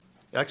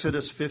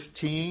Exodus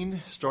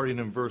 15, starting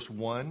in verse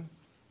 1.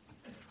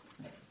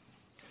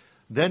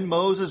 Then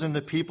Moses and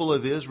the people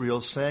of Israel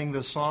sang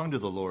this song to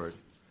the Lord,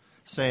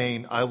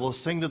 saying, I will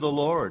sing to the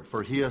Lord,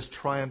 for he has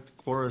triumphed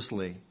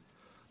gloriously.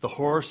 The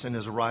horse and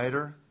his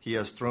rider he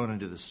has thrown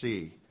into the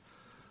sea.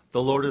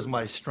 The Lord is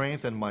my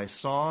strength and my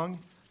song.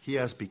 He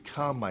has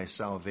become my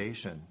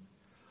salvation.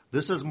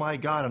 This is my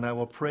God, and I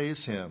will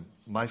praise him.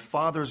 My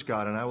father's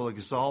God, and I will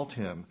exalt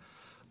him.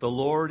 The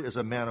Lord is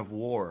a man of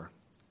war.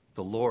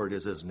 The Lord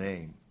is his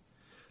name.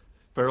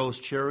 Pharaoh's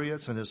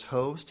chariots and his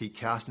host he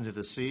cast into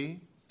the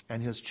sea,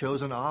 and his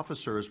chosen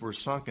officers were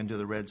sunk into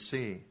the Red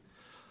Sea.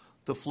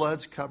 The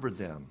floods covered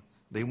them.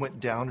 They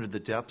went down into the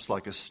depths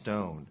like a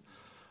stone.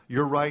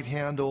 Your right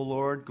hand, O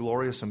Lord,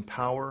 glorious in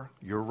power.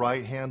 Your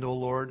right hand, O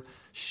Lord,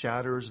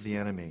 shatters the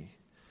enemy.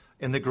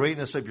 In the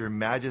greatness of your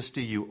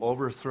majesty, you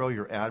overthrow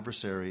your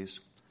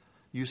adversaries.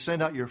 You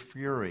send out your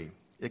fury.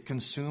 It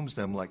consumes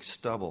them like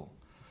stubble.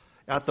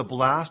 At the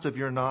blast of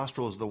your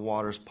nostrils, the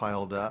waters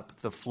piled up.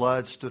 The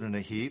floods stood in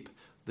a heap.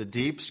 The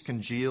deeps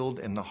congealed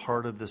in the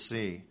heart of the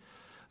sea.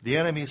 The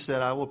enemy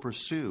said, I will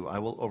pursue. I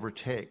will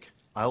overtake.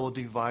 I will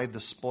divide the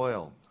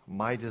spoil.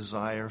 My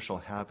desire shall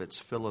have its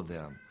fill of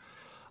them.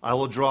 I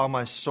will draw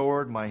my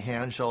sword. My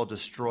hand shall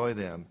destroy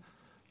them.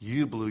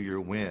 You blew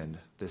your wind.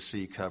 The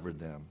sea covered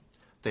them.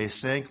 They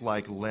sank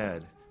like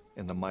lead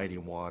in the mighty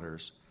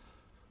waters.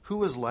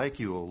 Who is like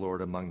you, O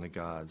Lord, among the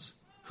gods?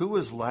 Who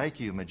is like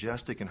you,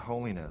 majestic in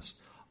holiness,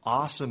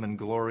 awesome in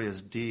glorious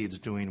deeds,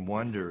 doing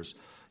wonders?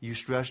 You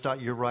stretched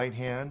out your right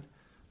hand,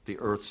 the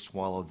earth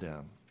swallowed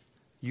them.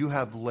 You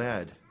have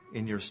led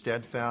in your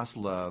steadfast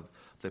love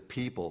the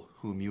people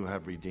whom you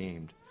have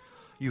redeemed.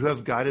 You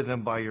have guided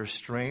them by your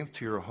strength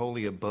to your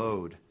holy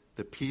abode.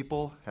 The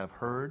people have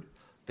heard,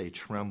 they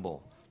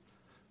tremble.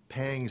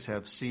 Pangs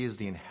have seized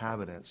the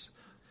inhabitants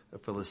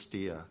of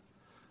Philistia.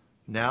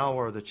 Now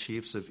are the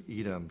chiefs of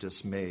Edom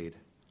dismayed.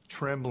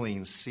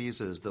 Trembling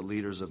seizes the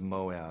leaders of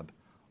Moab.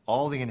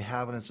 All the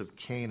inhabitants of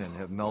Canaan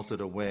have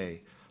melted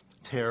away.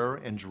 Terror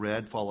and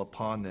dread fall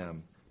upon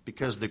them.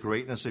 Because of the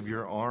greatness of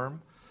your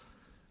arm,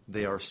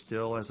 they are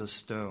still as a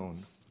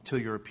stone. Till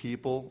your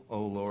people,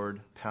 O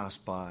Lord, pass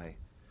by.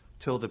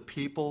 Till the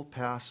people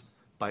pass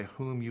by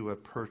whom you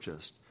have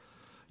purchased.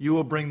 You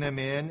will bring them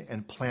in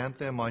and plant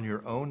them on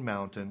your own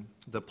mountain,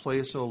 the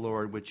place, O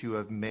Lord, which you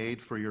have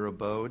made for your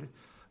abode,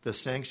 the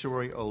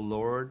sanctuary, O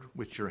Lord,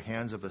 which your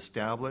hands have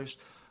established.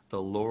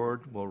 The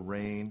Lord will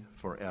reign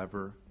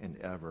forever and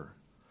ever.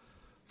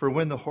 For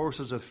when the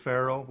horses of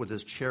Pharaoh with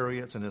his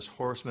chariots and his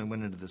horsemen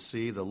went into the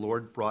sea, the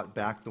Lord brought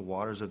back the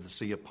waters of the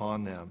sea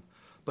upon them.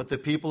 But the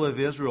people of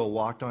Israel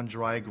walked on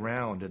dry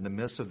ground in the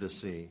midst of the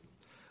sea.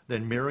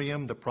 Then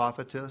Miriam, the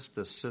prophetess,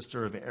 the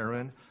sister of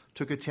Aaron,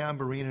 took a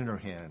tambourine in her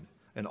hand,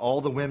 and all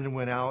the women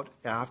went out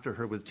after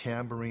her with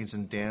tambourines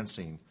and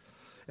dancing.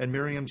 And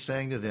Miriam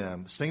sang to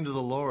them, Sing to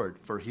the Lord,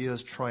 for he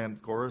has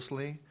triumphed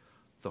gloriously.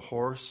 The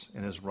horse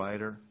and his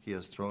rider he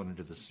has thrown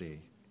into the sea.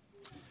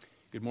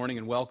 Good morning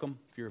and welcome.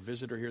 If you're a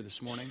visitor here this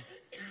morning,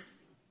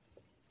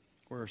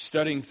 we're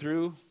studying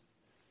through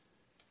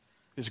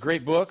this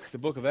great book, the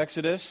book of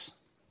Exodus.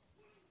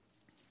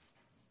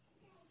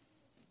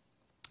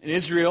 And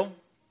Israel,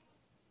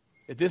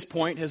 at this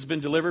point, has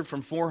been delivered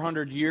from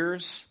 400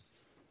 years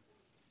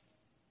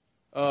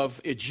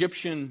of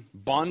Egyptian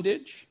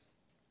bondage.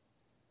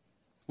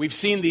 We've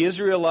seen the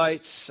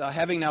Israelites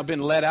having now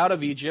been led out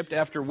of Egypt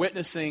after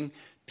witnessing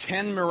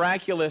 10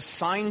 miraculous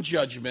sign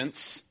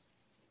judgments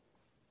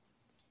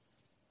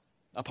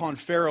upon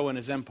Pharaoh and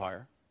his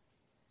empire.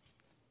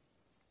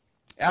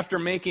 After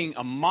making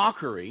a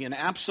mockery, an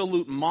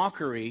absolute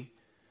mockery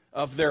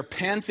of their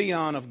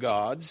pantheon of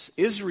gods,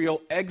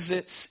 Israel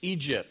exits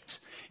Egypt.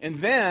 And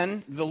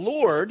then the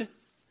Lord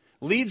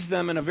leads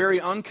them in a very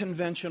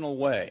unconventional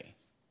way.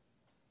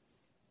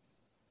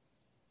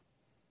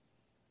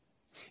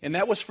 And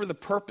that was for the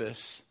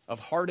purpose of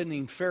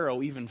hardening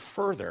Pharaoh even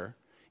further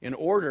in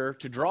order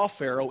to draw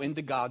Pharaoh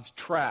into God's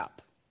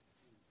trap.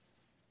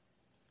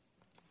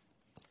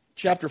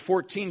 Chapter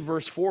 14,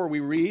 verse 4, we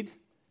read,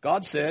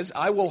 God says,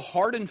 I will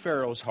harden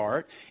Pharaoh's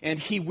heart, and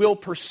he will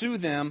pursue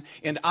them,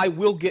 and I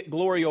will get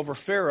glory over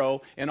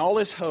Pharaoh and all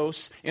his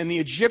hosts, and the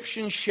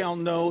Egyptians shall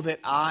know that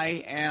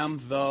I am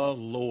the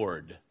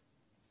Lord.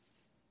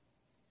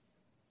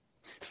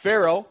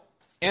 Pharaoh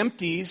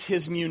empties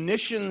his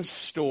munitions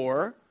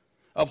store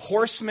of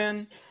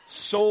horsemen,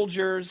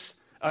 soldiers,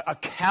 a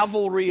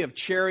cavalry of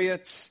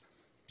chariots,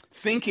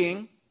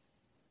 thinking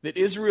that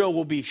Israel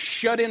will be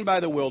shut in by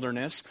the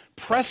wilderness,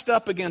 pressed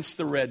up against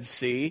the Red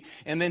Sea,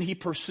 and then he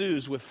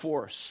pursues with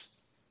force.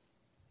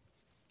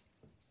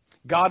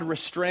 God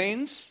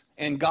restrains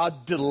and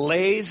God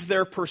delays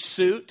their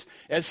pursuit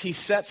as he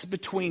sets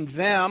between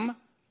them,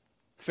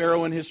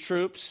 Pharaoh and his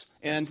troops,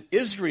 and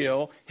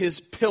Israel,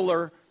 his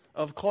pillar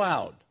of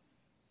cloud.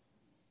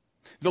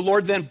 The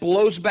Lord then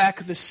blows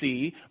back the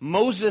sea.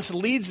 Moses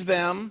leads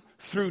them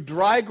through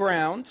dry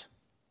ground,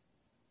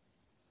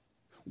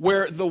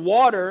 where the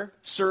water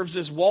serves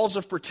as walls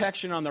of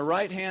protection on the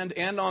right hand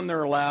and on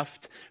their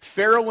left.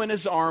 Pharaoh and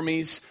his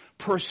armies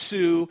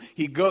pursue.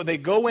 They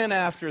go in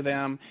after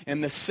them,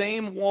 and the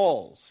same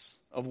walls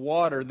of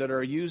water that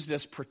are used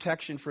as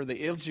protection for the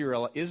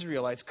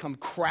Israelites come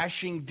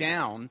crashing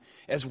down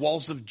as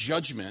walls of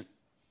judgment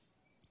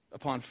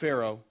upon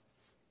Pharaoh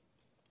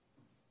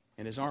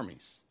and his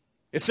armies.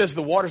 It says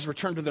the waters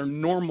return to their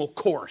normal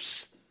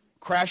course,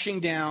 crashing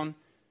down,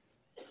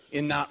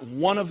 and not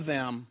one of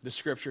them, the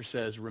scripture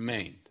says,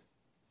 remained.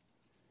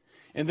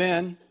 And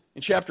then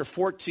in chapter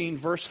 14,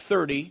 verse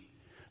 30,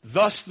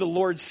 thus the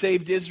Lord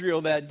saved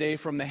Israel that day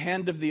from the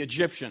hand of the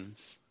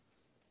Egyptians.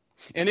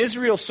 And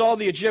Israel saw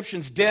the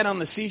Egyptians dead on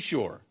the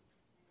seashore.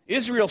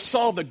 Israel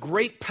saw the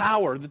great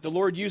power that the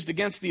Lord used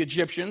against the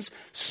Egyptians,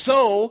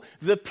 so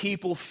the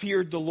people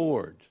feared the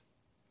Lord.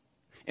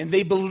 And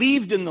they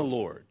believed in the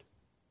Lord.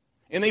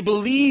 And they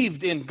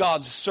believed in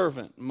God's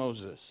servant,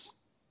 Moses.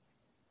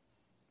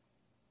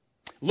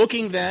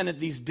 Looking then at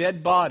these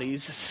dead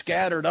bodies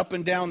scattered up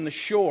and down the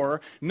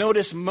shore,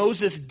 notice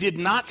Moses did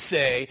not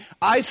say,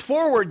 eyes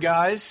forward,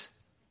 guys.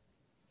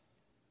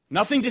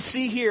 Nothing to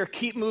see here.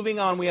 Keep moving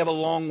on. We have a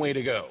long way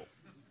to go.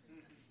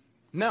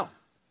 No.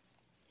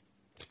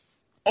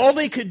 All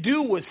they could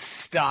do was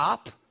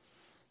stop,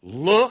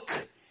 look,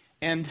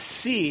 and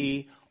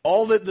see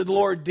all that the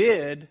Lord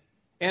did,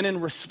 and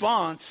in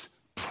response,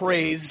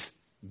 praise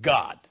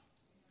God.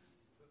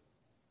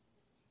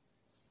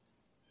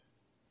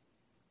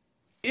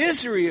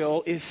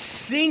 Israel is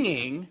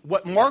singing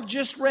what Mark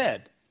just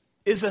read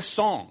is a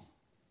song.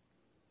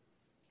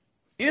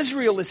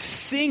 Israel is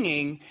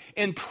singing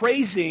and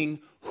praising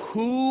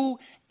who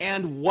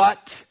and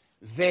what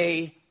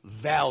they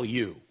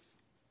value.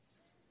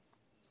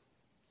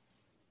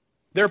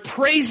 They're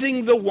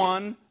praising the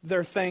one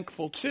they're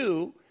thankful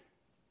to,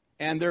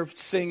 and they're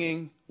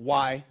singing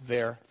why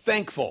they're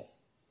thankful.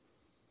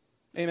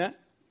 Amen?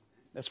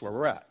 That's where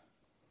we're at.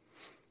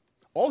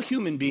 All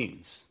human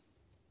beings,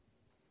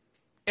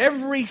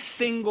 every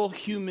single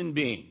human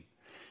being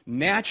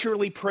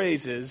naturally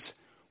praises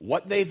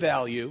what they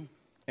value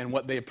and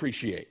what they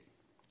appreciate.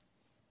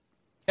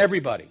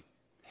 Everybody.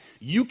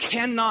 You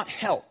cannot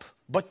help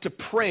but to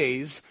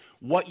praise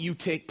what you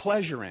take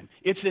pleasure in.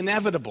 It's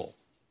inevitable.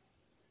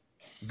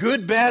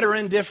 Good, bad, or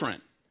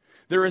indifferent.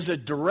 There is a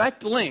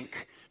direct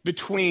link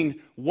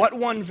between what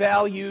one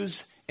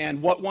values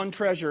and what one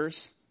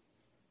treasures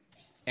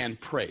and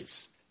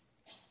praise.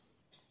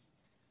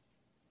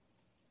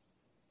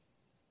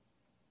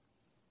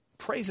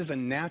 Praise is a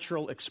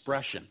natural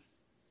expression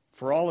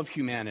for all of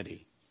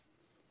humanity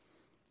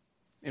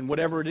in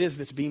whatever it is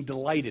that's being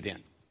delighted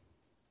in.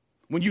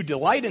 When you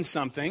delight in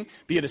something,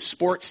 be it a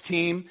sports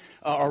team,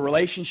 a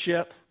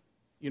relationship,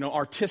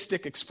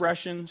 artistic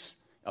expressions,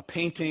 a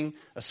painting,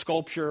 a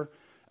sculpture,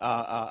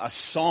 a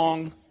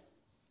song,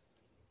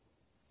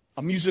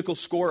 a musical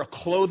score, a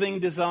clothing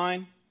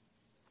design,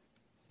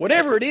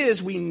 whatever it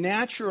is, we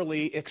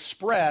naturally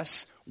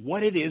express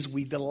what it is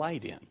we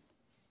delight in.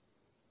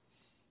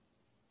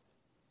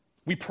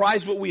 We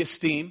prize what we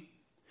esteem.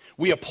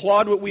 We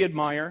applaud what we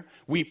admire.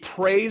 We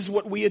praise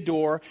what we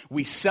adore.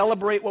 We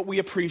celebrate what we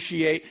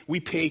appreciate.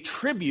 We pay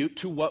tribute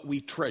to what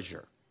we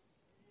treasure.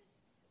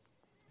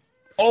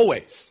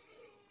 Always.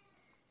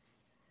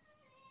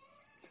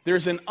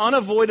 There's an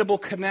unavoidable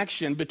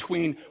connection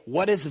between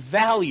what is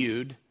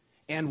valued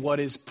and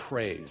what is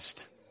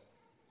praised.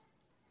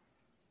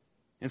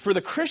 And for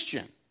the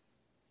Christian,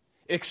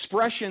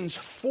 expressions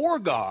for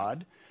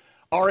God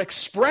are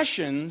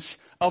expressions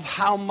of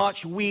how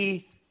much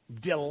we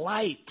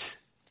delight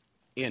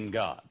in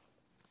God.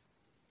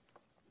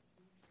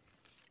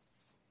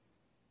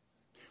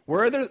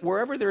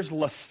 Wherever there's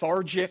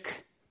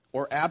lethargic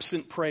or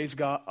absent praise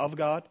of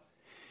God,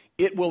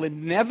 it will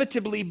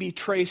inevitably be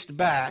traced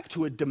back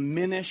to a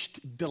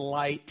diminished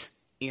delight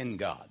in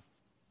God.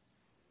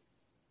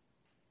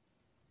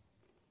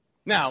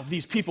 Now,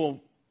 these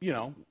people,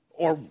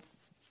 or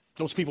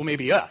those people may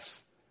be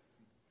us.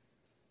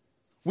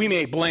 We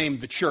may blame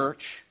the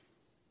church,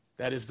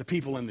 that is the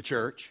people in the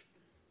church.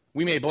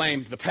 We may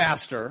blame the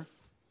pastor.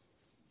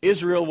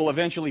 Israel will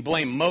eventually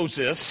blame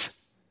Moses.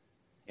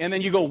 And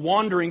then you go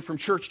wandering from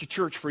church to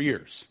church for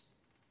years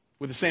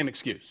with the same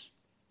excuse.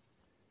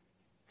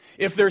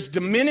 If there's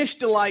diminished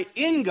delight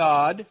in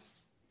God,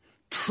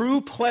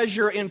 true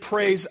pleasure and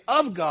praise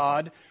of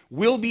God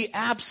will be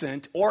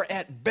absent or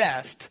at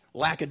best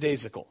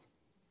lackadaisical.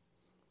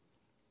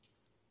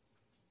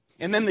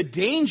 And then the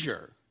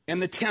danger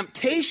and the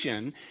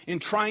temptation in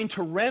trying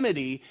to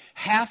remedy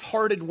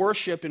half-hearted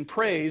worship and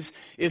praise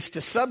is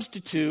to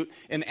substitute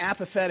an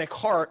apathetic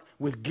heart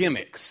with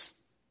gimmicks,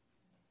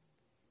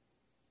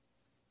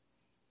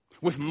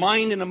 with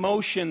mind and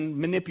emotion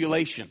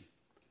manipulation.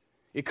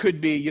 It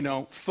could be,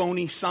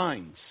 phony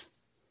signs,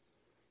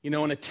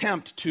 an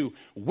attempt to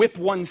whip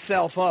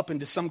oneself up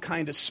into some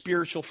kind of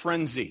spiritual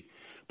frenzy.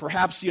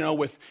 Perhaps,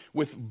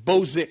 with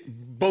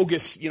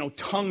bogus,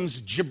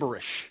 tongues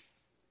gibberish.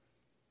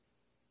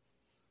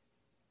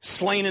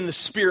 Slain in the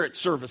Spirit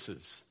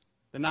services,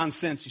 the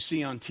nonsense you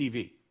see on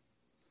TV,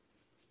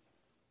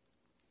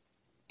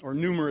 or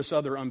numerous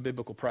other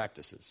unbiblical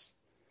practices.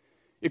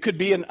 It could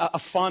be a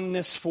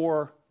fondness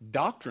for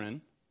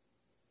doctrine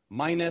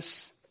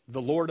minus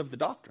the Lord of the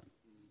doctrine.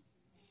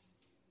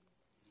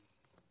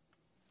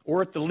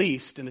 Or at the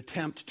least, an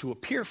attempt to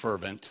appear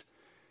fervent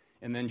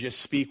and then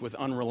just speak with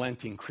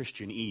unrelenting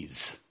Christian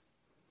ease.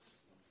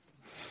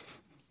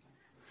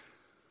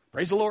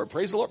 Praise the Lord,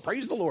 praise the Lord,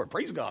 praise the Lord,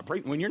 praise God,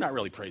 when you're not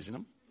really praising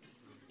Him.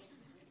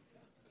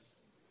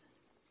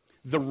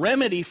 The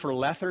remedy for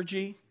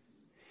lethargy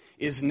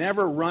is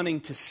never running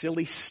to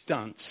silly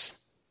stunts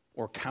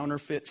or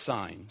counterfeit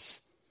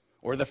signs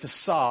or the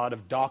facade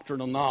of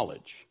doctrinal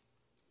knowledge.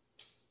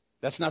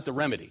 That's not the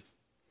remedy.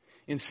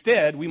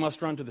 Instead, we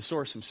must run to the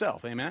source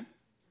Himself, amen?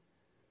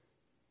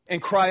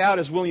 And cry out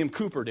as William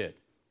Cooper did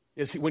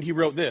when he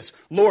wrote this,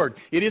 Lord,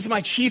 it is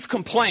my chief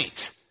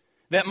complaint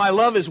that my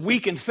love is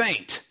weak and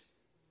faint.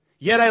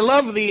 Yet I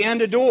love Thee and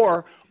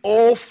adore.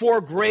 Oh, for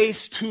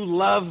grace to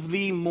love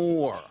Thee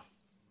more.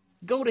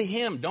 Go to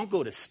Him. Don't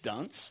go to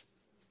stunts.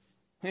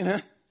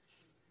 Amen?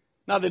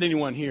 Not that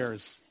anyone here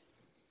is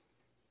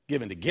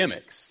given to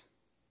gimmicks.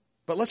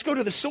 But let's go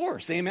to the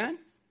source. Amen?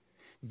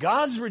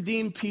 God's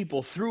redeemed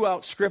people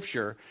throughout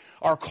Scripture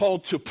are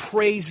called to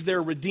praise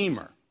their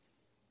Redeemer.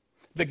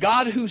 The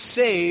God who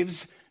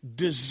saves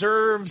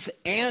deserves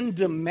and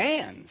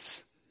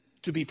demands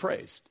to be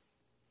praised.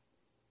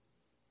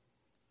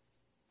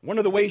 One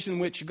of the ways in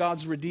which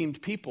God's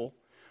redeemed people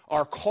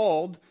are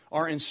called,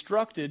 are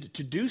instructed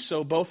to do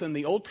so, both in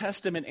the Old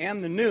Testament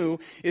and the New,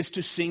 is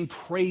to sing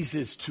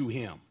praises to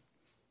Him.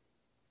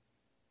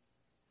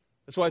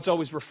 That's why it's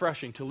always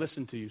refreshing to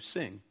listen to you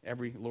sing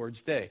every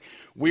Lord's Day.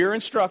 We are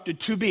instructed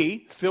to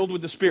be filled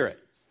with the Spirit,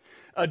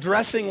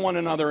 addressing one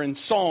another in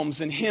psalms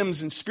and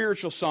hymns and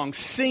spiritual songs,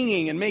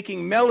 singing and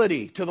making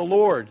melody to the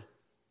Lord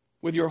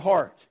with your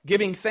heart,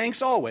 giving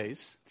thanks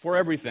always for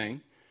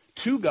everything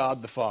to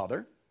God the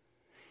Father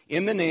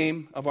in the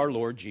name of our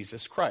Lord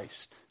Jesus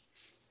Christ.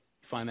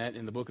 You find that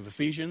in the book of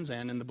Ephesians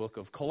and in the book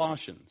of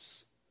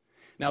Colossians.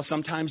 Now,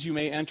 sometimes you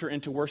may enter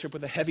into worship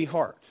with a heavy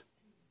heart.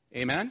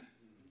 Amen?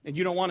 And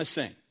you don't want to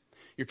sing.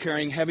 You're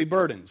carrying heavy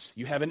burdens.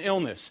 You have an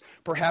illness.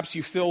 Perhaps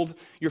you're filled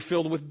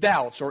with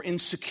doubts or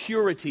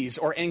insecurities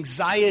or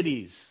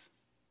anxieties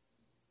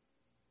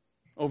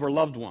over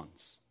loved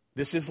ones.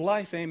 This is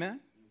life, amen?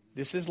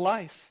 This is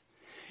life.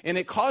 And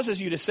it causes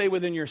you to say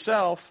within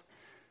yourself,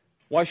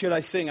 why should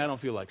I sing? I don't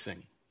feel like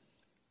singing.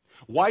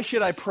 Why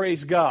should I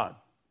praise God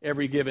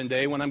every given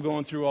day when I'm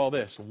going through all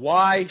this?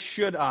 Why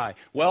should I?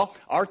 Well,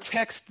 our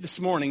text this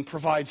morning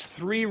provides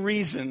 3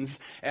 reasons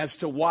as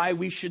to why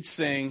we should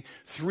sing,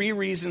 3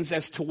 reasons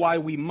as to why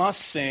we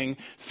must sing,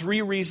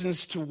 3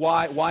 reasons to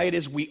why it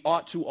is we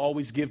ought to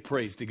always give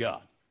praise to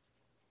God.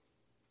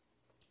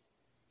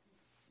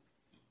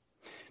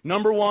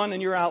 Number 1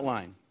 in your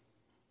outline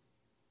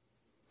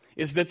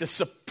is that the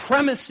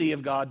supremacy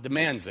of God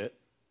demands it,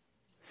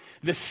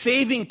 the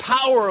saving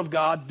power of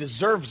God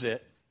deserves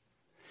it,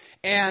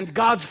 and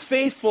God's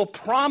faithful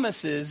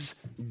promises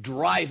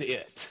drive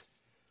it.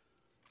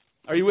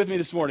 Are you with me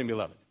this morning,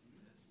 beloved?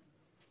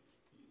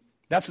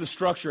 That's the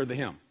structure of the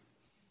hymn.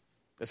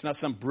 That's not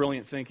some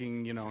brilliant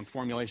thinking, and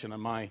formulation in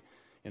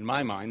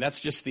my mind.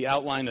 That's just the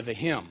outline of the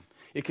hymn.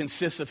 It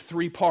consists of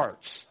 3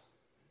 parts,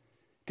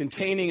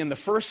 containing in the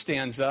first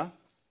stanza,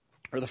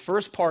 or the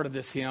first part of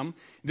this hymn.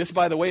 This,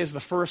 by the way, is the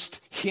first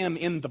hymn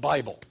in the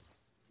Bible.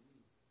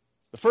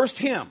 The first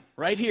hymn,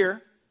 right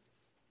here,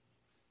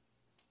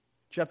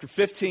 chapter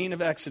 15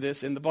 of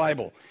Exodus in the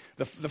Bible.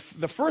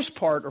 The first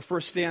part, or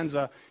first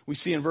stanza, we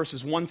see in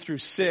verses 1 through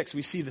 6,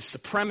 we see the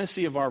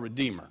supremacy of our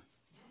Redeemer.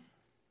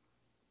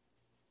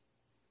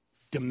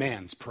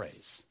 Demands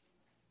praise.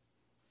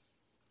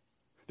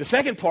 The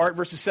second part,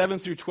 verses 7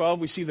 through 12,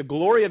 we see the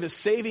glory of His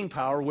saving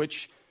power,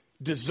 which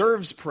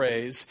deserves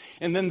praise.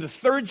 And then the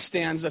third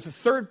stanza, the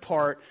third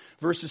part,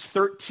 verses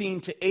 13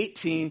 to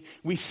 18,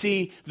 we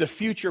see the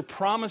future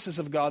promises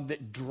of God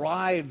that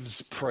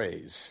drives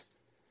praise.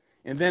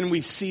 And then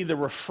we see the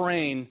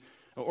refrain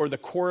or the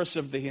chorus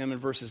of the hymn in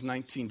verses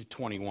 19 to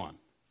 21.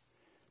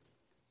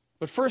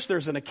 But first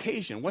there's an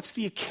occasion. What's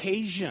the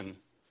occasion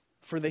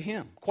for the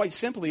hymn? Quite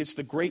simply, it's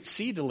the great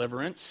sea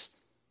deliverance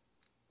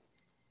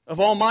of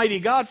Almighty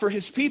God for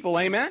His people.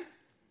 Amen?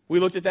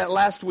 We looked at that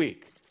last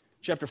week.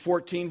 Chapter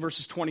 14,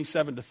 verses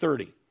 27 to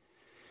 30.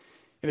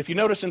 And if you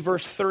notice in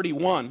verse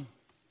 31,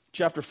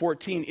 chapter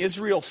 14,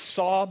 Israel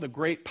saw the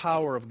great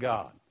power of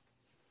God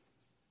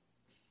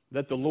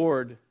that the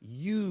Lord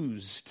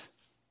used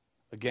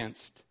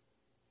against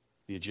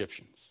the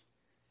Egyptians.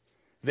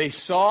 They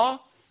saw,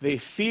 they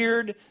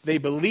feared, they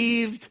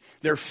believed,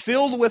 they're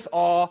filled with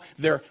awe,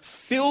 they're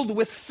filled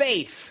with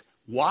faith.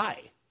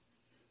 Why?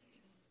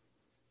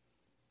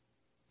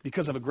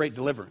 Because of a great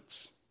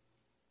deliverance.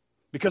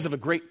 Because of a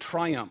great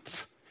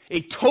triumph.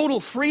 A total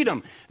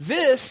freedom.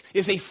 This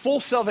is a full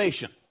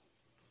salvation.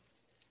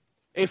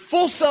 A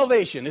full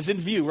salvation is in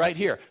view right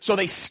here. So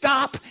they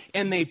stop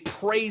and they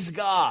praise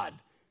God.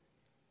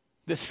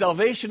 The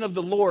salvation of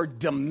the Lord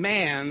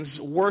demands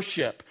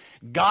worship.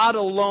 God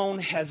alone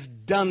has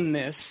done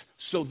this,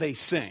 so they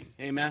sing.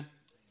 Amen?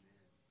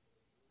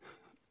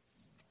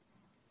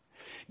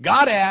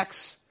 God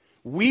acts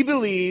We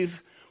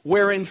believe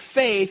where in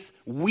faith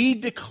we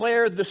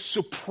declare the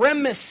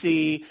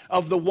supremacy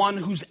of the one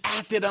who's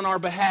acted on our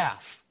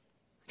behalf.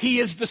 He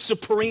is the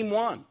supreme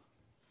one.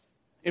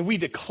 And we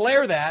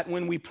declare that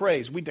when we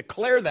praise. We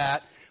declare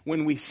that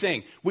when we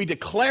sing. We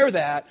declare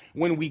that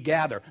when we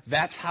gather.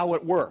 That's how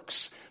it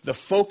works. The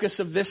focus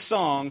of this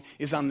song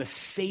is on the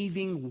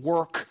saving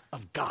work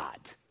of God.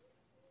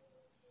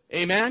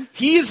 Amen?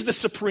 He is the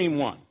supreme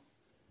one.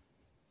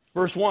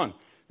 Verse 1,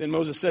 then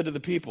Moses said to the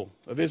people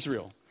of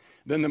Israel,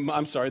 then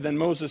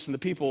Moses and the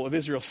people of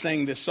Israel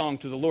sang this song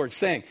to the Lord,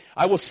 saying,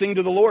 I will sing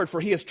to the Lord, for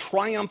he has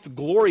triumphed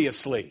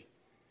gloriously.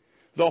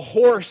 The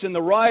horse and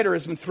the rider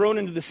has been thrown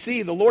into the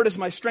sea. The Lord is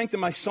my strength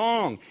and my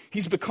song.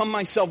 He's become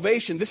my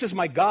salvation. This is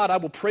my God. I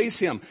will praise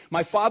him.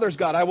 My father's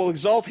God. I will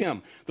exalt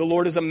him. The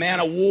Lord is a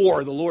man of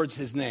war. The Lord's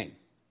his name.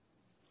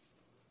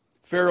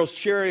 Pharaoh's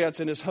chariots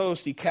and his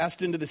host he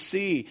cast into the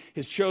sea.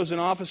 His chosen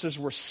officers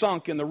were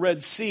sunk in the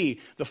Red Sea.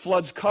 The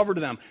floods covered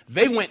them.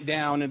 They went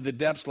down into the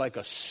depths like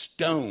a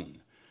stone.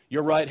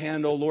 Your right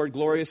hand, O Lord,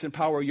 glorious in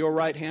power. Your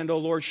right hand, O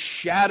Lord,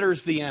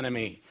 shatters the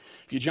enemy.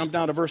 If you jump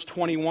down to verse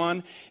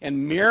 21,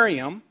 and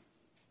Miriam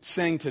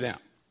sang to them.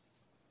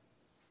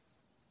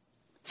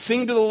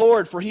 Sing to the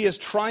Lord, for he has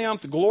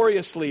triumphed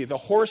gloriously. The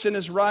horse and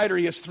his rider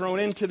he has thrown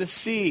into the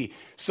sea.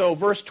 So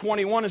verse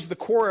 21 is the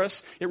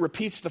chorus. It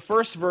repeats the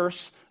first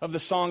verse of the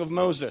Song of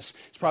Moses.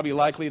 It's probably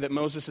likely that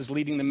Moses is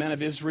leading the men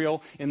of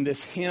Israel in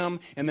this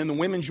hymn, and then the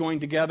women join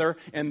together,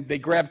 and they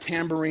grab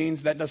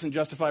tambourines. That doesn't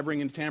justify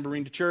bringing a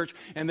tambourine to church.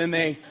 And then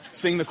they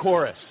sing the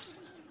chorus.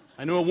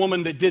 I knew a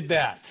woman that did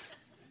that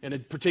in a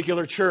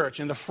particular church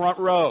in the front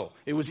row.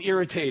 It was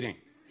irritating.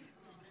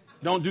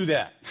 Don't do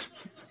that.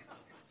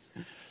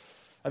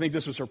 I think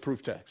this was her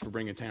proof text for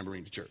bringing a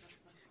tambourine to church.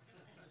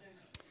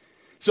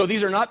 So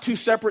these are not two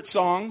separate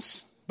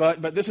songs,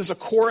 but this is a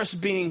chorus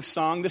being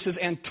sung. This is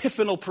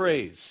antiphonal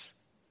praise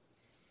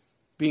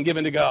being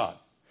given to God.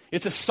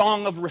 It's a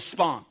song of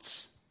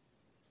response.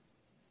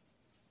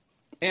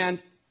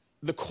 And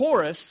the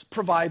chorus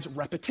provides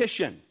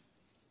repetition.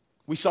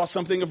 We saw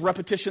something of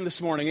repetition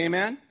this morning,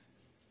 amen?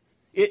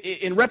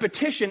 In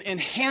repetition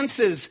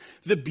enhances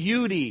the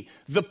beauty,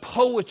 the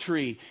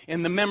poetry,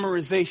 and the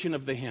memorization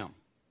of the hymn.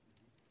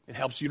 It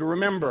helps you to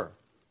remember.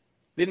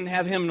 They didn't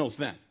have hymnals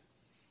then.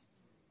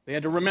 They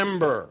had to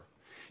remember.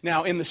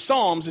 Now, in the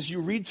Psalms, as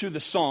you read through the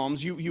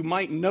Psalms, you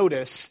might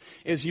notice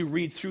as you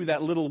read through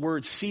that little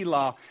word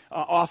Selah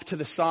off to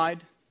the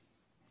side.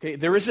 Okay,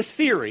 there is a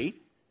theory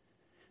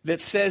that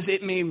says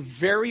it may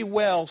very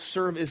well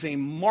serve as a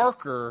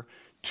marker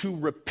to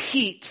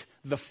repeat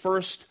the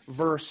first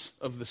verse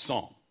of the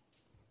psalm.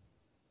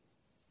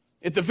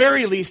 At the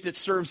very least, it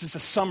serves as a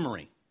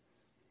summary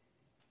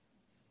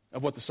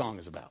of what the song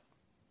is about.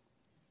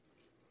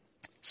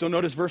 So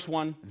notice verse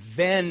 1,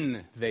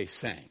 then they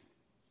sang.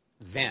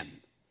 Then.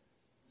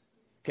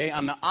 Okay,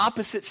 on the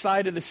opposite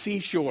side of the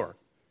seashore,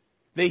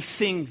 they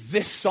sing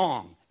this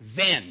song,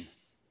 then,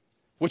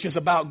 which is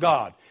about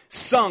God,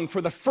 sung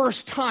for the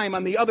first time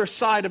on the other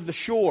side of the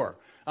shore,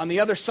 on the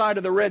other side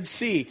of the Red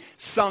Sea,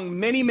 sung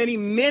many, many,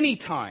 many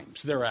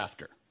times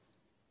thereafter.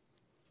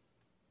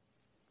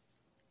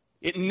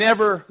 It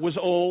never was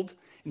old,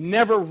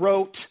 never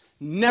rote,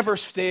 never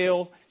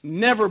stale,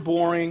 never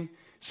boring.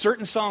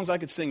 Certain songs I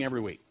could sing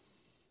every week.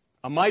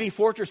 A Mighty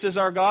Fortress is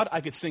Our God,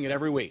 I could sing it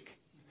every week.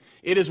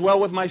 It Is Well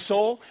With My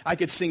Soul, I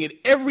could sing it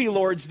every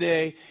Lord's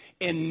Day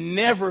and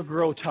never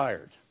grow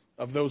tired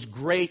of those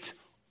great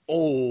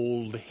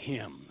old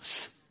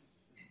hymns.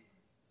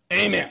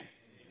 Amen.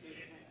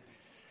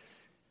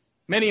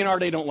 Many in our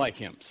day don't like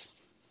hymns.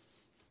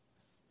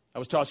 I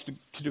was taught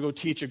to go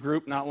teach a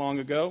group not long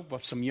ago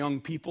of some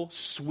young people,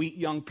 sweet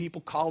young people,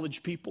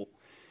 college people.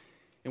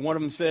 And one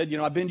of them said,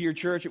 I've been to your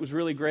church, it was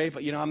really great,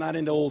 but, I'm not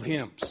into old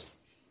hymns.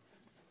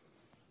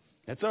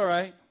 That's all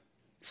right.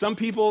 Some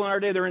people in our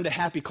day, they're into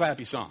happy,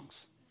 clappy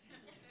songs.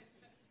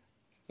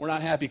 We're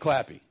not happy,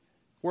 clappy.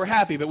 We're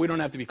happy, but we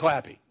don't have to be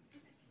clappy.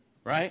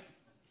 Right?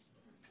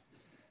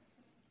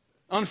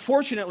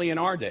 Unfortunately, in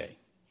our day,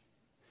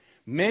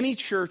 many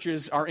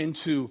churches are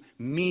into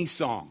me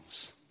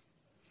songs.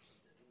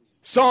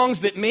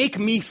 Songs that make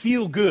me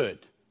feel good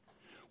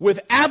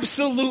with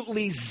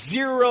absolutely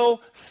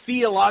zero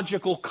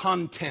theological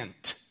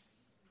content.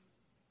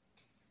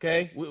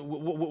 Okay?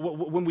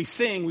 When we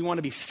sing, we want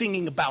to be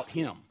singing about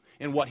him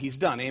and what he's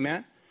done.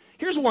 Amen?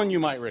 Here's one you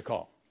might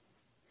recall.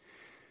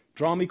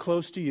 Draw me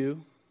close to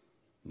you.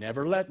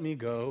 Never let me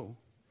go.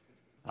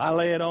 I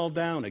lay it all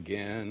down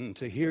again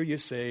to hear you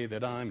say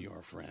that I'm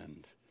your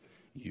friend.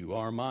 You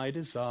are my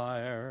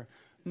desire.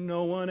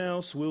 No one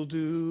else will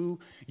do.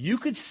 You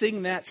could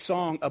sing that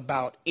song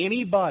about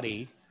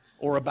anybody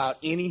or about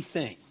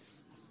anything.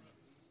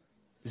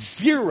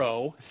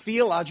 Zero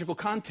theological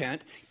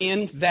content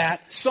in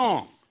that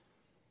song.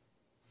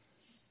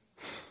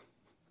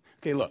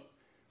 Okay, look.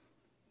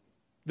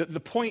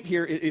 The point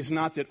here is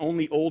not that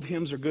only old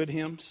hymns are good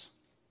hymns,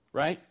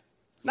 right?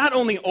 Not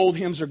only old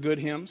hymns are good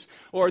hymns,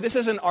 or this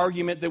is an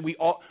argument that we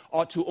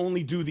ought to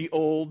only do the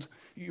old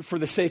for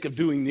the sake of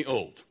doing the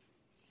old,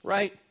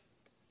 right?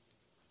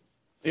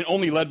 And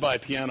only led by a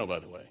piano, by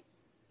the way.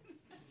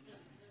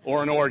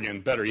 Or an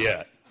organ, better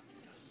yet.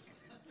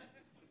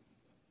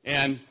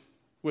 And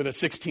with a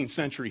 16th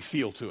century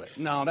feel to it.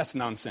 No, that's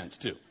nonsense,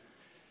 too.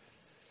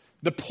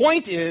 The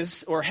point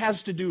is, or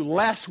has to do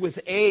less with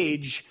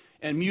age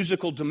and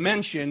musical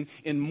dimension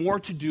and more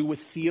to do with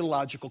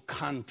theological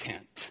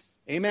content.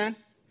 Amen?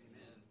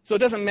 So it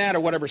doesn't matter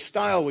whatever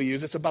style we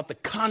use. It's about the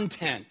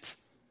content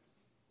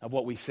of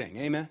what we sing.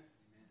 Amen?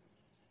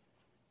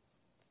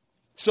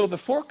 So the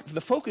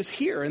focus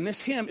here in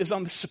this hymn is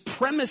on the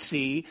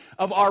supremacy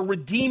of our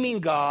redeeming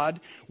God,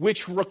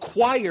 which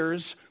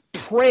requires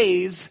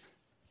praise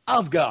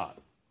of God.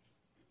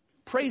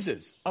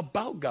 Praises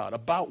about God,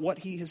 about what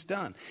he has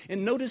done.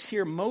 And notice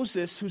here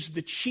Moses, who's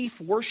the chief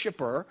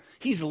worshiper,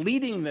 he's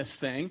leading this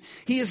thing.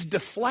 He is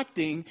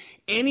deflecting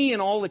any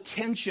and all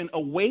attention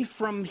away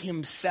from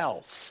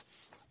himself,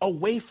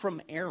 away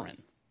from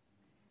Aaron.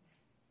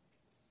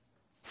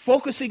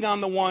 Focusing on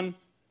the one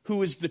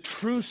who is the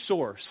true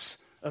source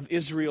of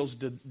Israel's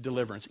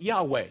deliverance.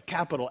 Yahweh,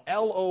 capital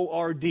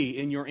L-O-R-D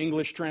in your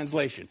English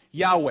translation.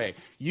 Yahweh,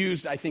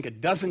 used I think a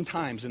dozen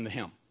times in the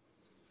hymn.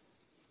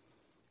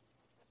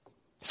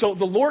 So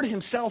the Lord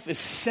himself is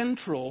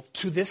central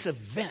to this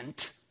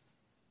event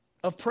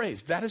of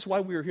praise. That is why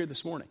we are here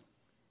this morning.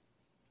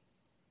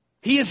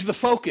 He is the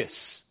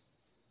focus.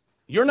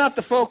 You're not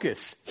the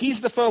focus. He's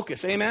the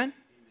focus. Amen?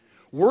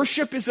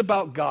 Worship is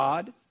about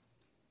God,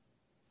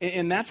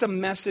 and that's a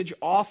message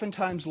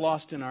oftentimes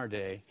lost in our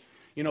day.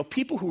 You know,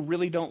 people who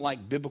really don't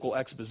like biblical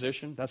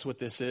exposition, that's what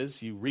this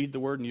is. You read the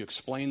word and you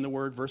explain the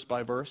word verse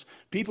by verse.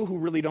 People who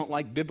really don't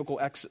like biblical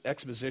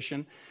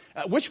exposition,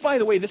 which, by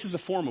the way, this is a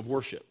form of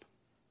worship.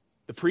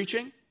 The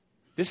preaching,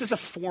 this is a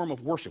form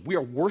of worship. We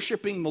are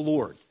worshiping the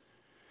Lord.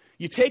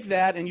 You take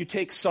that and you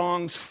take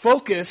songs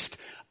focused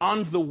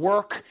on the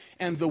work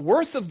and the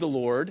worth of the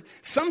Lord.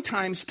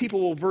 Sometimes people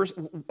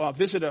will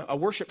visit a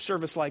worship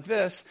service like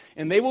this,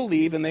 and they will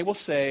leave and they will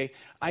say,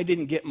 I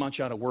didn't get much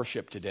out of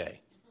worship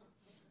today.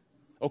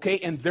 Okay,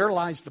 and there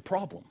lies the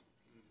problem.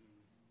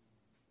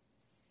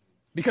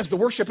 Because the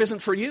worship isn't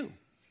for you.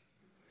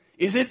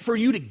 Is it for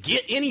you to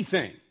get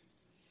anything?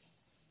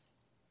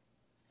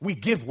 We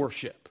give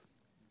worship.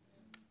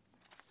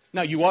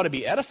 Now, you ought to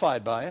be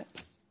edified by it.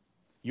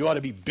 You ought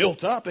to be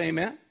built up,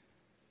 amen?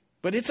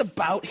 But it's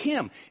about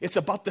him. It's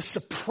about the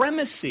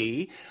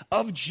supremacy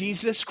of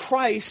Jesus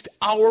Christ,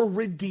 our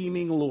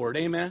redeeming Lord,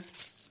 amen?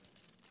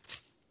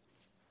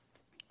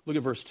 Look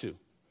at verse 2.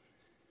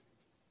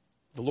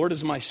 The Lord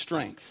is my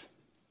strength.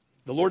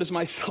 The Lord is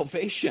my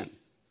salvation.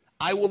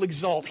 I will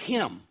exalt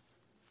him.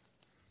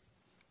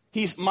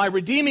 He's my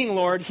redeeming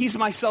Lord. He's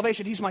my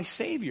salvation. He's my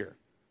Savior.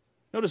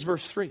 Notice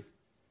verse 3.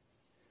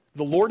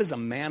 The Lord is a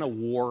man of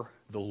war.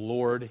 The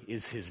Lord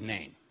is his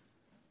name.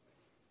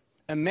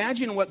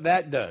 Imagine what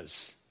that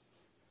does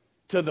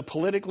to the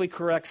politically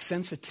correct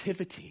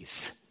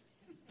sensitivities,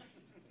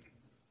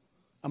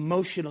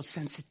 emotional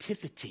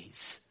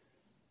sensitivities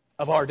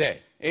of our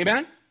day.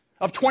 Amen?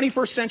 Of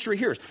 21st century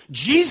hearers.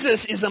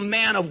 Jesus is a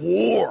man of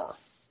war.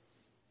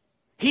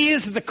 He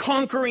is the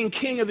conquering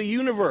king of the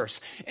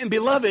universe. And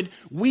beloved,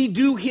 we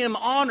do him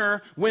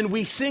honor when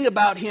we sing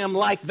about him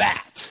like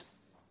that.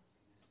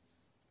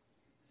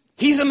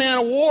 He's a man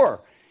of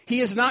war.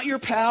 He is not your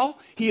pal.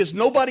 He is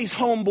nobody's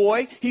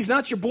homeboy. He's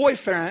not your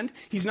boyfriend.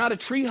 He's not a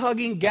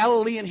tree-hugging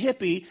Galilean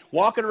hippie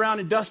walking around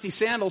in dusty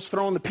sandals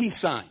throwing the peace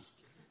sign.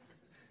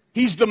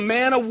 He's the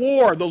man of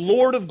war, the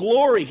Lord of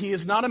glory. He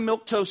is not a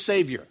milquetoast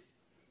savior.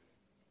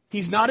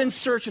 He's not in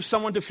search of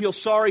someone to feel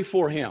sorry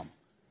for him.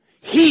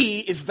 He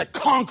is the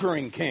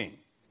conquering king.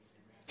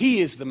 He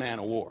is the man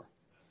of war.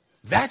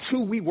 That's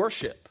who we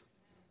worship.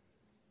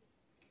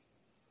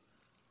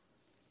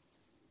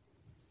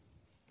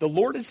 The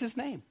Lord is his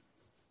name,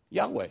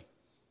 Yahweh.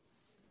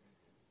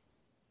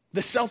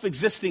 The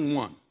self-existing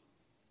one.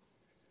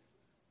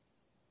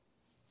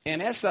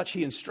 And as such,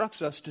 he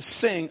instructs us to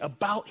sing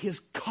about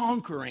his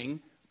conquering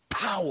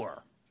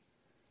power.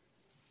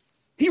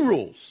 He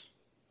rules.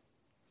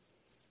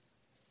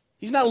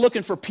 He's not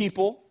looking for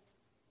people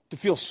to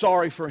feel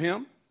sorry for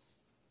him.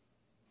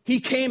 He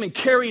came and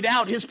carried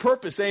out his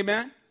purpose,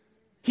 amen?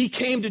 He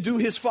came to do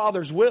his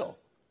Father's will.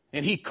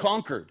 And he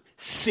conquered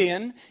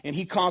sin, and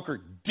he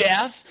conquered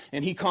death,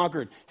 and he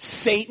conquered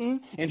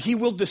Satan, and he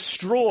will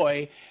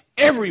destroy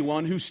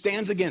everyone who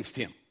stands against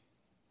him.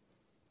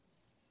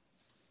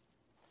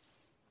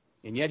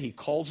 And yet he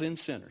calls in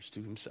sinners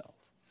to himself,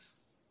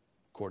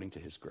 according to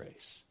his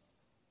grace.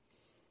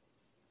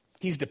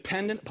 He's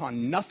dependent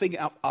upon nothing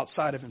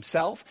outside of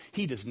himself.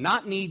 He does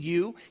not need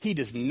you. He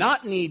does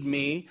not need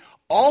me.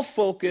 All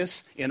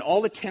focus and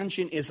all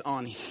attention is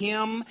on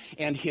him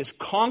and his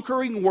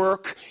conquering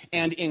work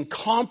and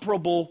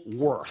incomparable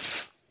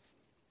worth.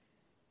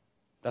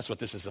 That's what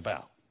this is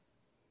about.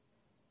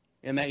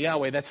 And that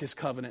Yahweh, that's his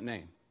covenant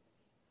name.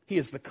 He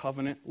is the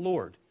covenant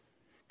Lord.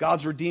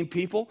 God's redeemed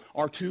people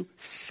are to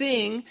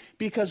sing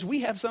because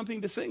we have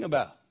something to sing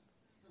about.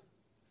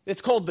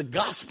 It's called the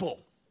gospel.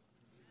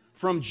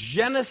 From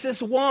Genesis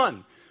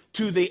 1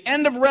 to the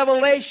end of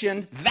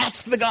Revelation,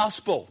 that's the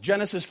gospel.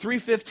 Genesis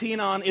 3:15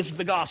 on is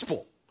the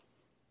gospel.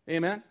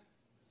 Amen?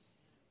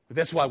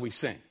 That's why we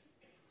sing.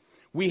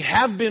 We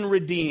have been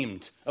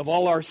redeemed of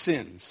all our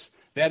sins.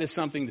 That is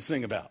something to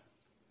sing about.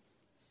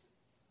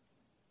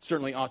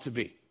 Certainly ought to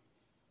be.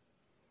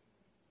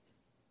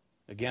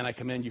 Again, I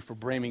commend you for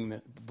braving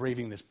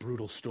this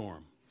brutal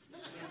storm.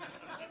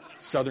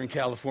 Southern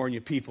California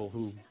people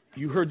who,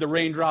 you heard the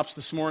raindrops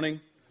this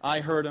morning.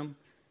 I heard them.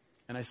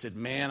 And I said,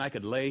 man, I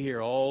could lay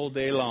here all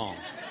day long.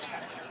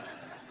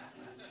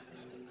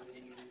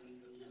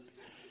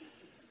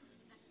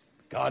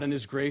 God in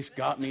His grace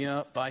got me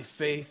up by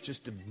faith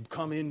just to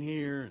come in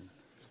here.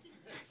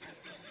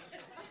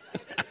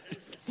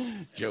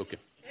 Joking.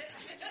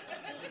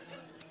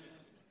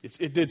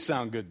 It did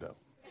sound good, though.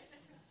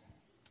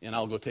 And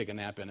I'll go take a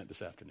nap in it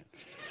this afternoon.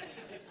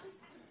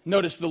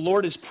 Notice the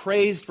Lord is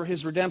praised for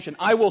His redemption.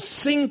 I will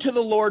sing to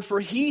the Lord, for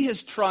He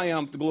has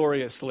triumphed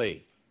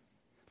gloriously.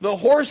 The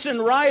horse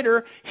and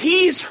rider,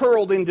 he's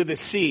hurled into the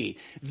sea.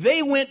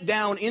 They went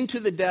down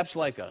into the depths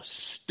like a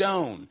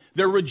stone.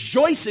 They're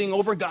rejoicing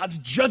over God's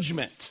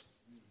judgment.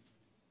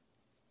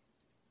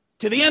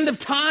 To the end of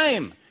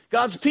time,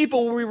 God's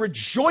people will be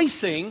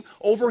rejoicing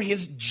over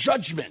His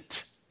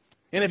judgment.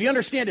 And if you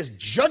understand His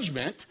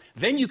judgment,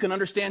 then you can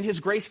understand His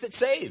grace that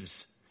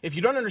saves. If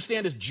you don't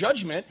understand His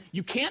judgment,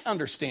 you can't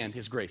understand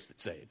His grace that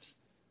saves.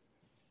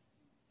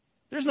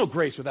 There's no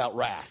grace without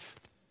wrath.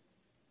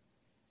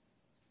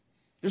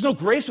 There's no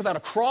grace without a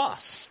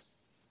cross.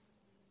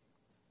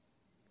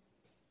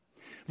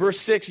 Verse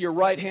 6, your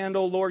right hand,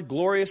 O Lord,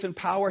 glorious in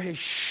power, has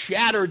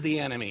shattered the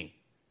enemy.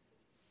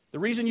 The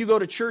reason you go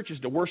to church is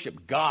to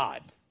worship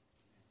God.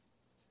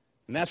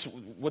 And that's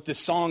what this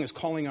song is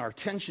calling our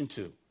attention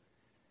to.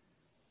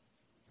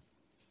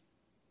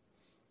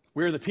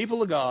 We're the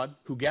people of God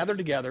who gather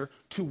together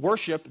to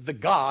worship the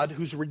God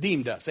who's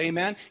redeemed us.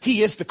 Amen?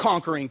 He is the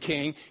conquering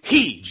king.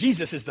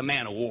 Jesus, is the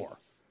man of war.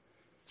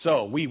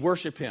 So we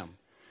worship Him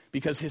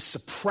because His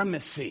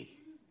supremacy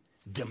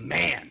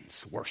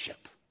demands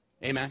worship.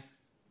 Amen?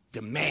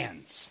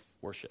 Demands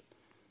worship.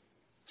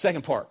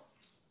 Second part.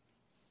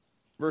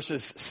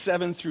 Verses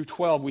 7 through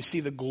 12, we see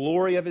the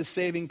glory of His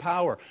saving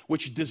power,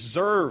 which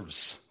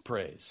deserves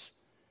praise.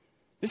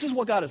 This is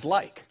what God is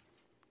like.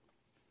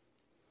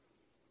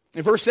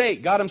 In verse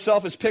 8, God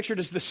Himself is pictured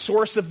as the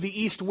source of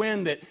the east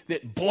wind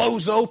that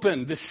blows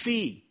open the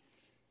sea.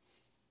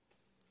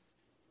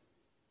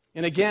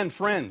 And again,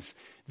 friends,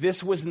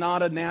 this was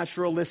not a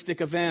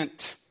naturalistic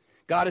event.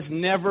 God is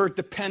never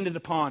dependent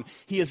upon.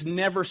 He is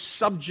never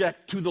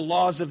subject to the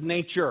laws of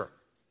nature.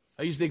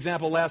 I used the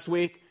example last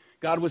week.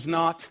 God was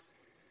not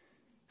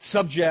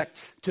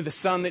subject to the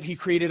sun that He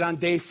created on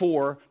day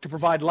 4 to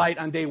provide light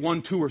on day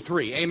 1, 2, or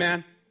 3.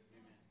 Amen?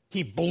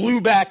 He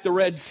blew back the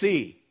Red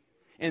Sea.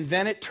 And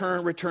then it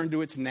returned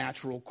to its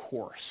natural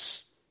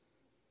course.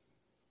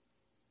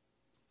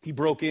 He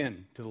broke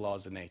in to the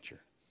laws of nature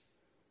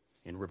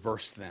and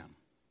reversed them.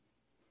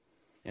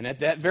 And at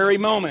that very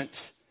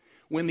moment,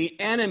 when the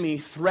enemy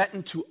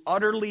threatened to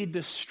utterly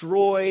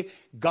destroy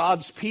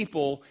God's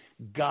people,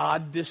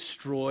 God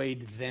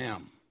destroyed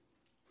them.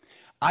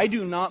 I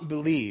do not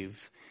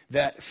believe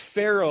that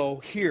Pharaoh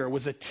here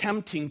was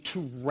attempting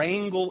to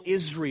wrangle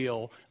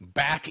Israel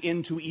back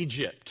into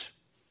Egypt.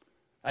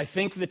 I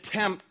think the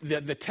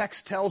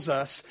text tells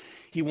us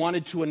he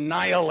wanted to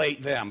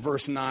annihilate them.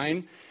 Verse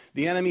 9,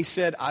 the enemy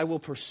said, I will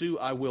pursue,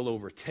 I will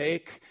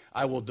overtake,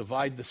 I will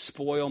divide the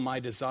spoil,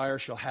 my desire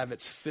shall have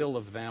its fill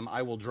of them,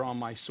 I will draw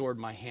my sword,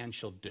 my hand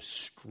shall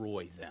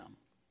destroy them.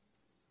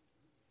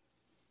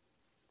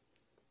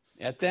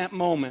 At that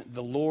moment,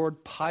 the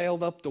Lord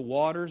piled up the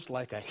waters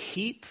like a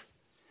heap,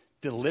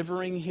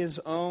 delivering His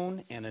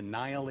own and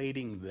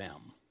annihilating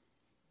them.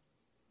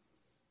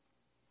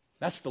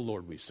 That's the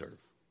Lord we serve.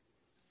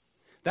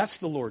 That's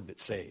the Lord that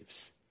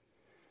saves.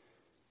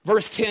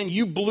 Verse 10,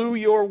 you blew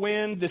your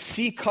wind, the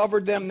sea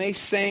covered them, they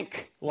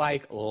sank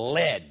like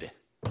lead.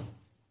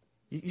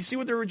 You see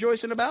what they're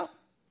rejoicing about?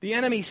 The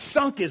enemy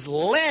sunk as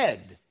lead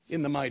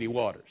in the mighty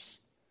waters.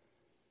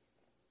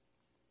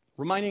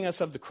 Reminding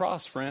us of the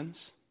cross,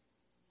 friends.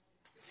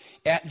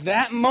 At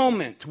that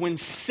moment, when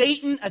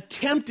Satan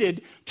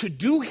attempted to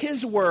do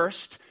his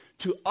worst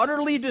to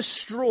utterly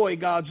destroy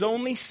God's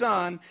only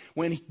Son,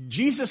 when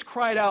Jesus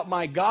cried out,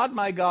 my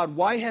God,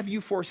 why have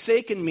you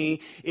forsaken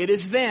me? It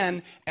is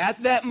then,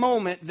 at that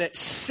moment, that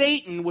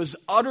Satan was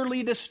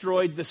utterly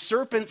destroyed, the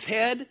serpent's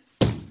head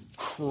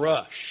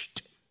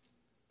crushed.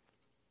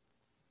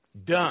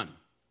 Done.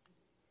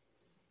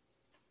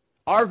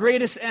 Our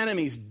greatest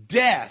enemies,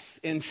 death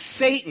and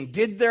Satan,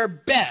 did their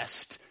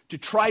best to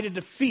try to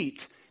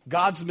defeat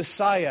God's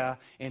Messiah,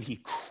 and He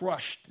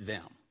crushed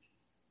them.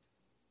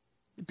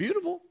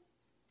 Beautiful.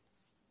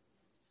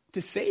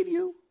 To save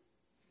you.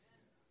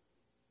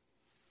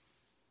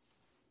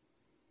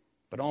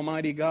 But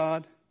Almighty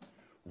God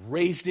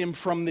raised Him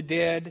from the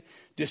dead,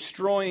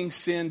 destroying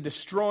sin,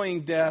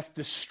 destroying death,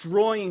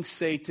 destroying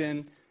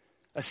Satan,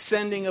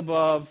 ascending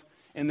above,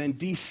 and then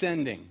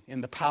descending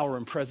in the power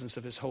and presence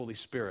of His Holy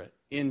Spirit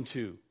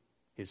into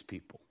His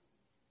people.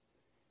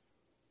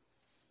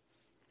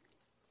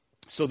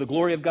 So the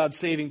glory of God's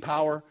saving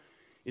power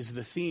is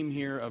the theme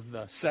here of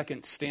the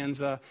second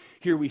stanza.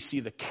 Here we see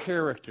the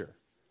character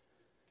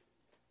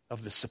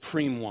of the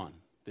supreme one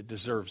that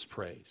deserves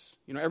praise.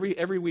 You know,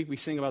 every week we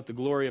sing about the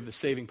glory of the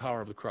saving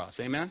power of the cross.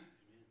 Amen?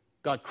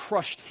 God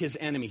crushed his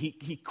enemy.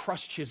 He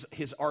crushed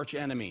his arch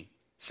enemy,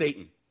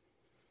 Satan.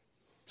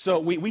 So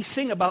we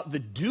sing about the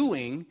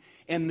doing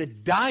and the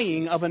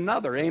dying of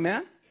another.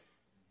 Amen?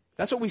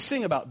 That's what we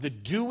sing about, the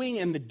doing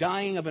and the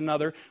dying of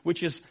another,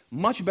 which is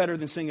much better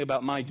than singing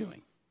about my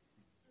doing.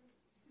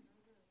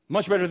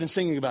 Much better than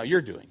singing about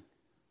your doing.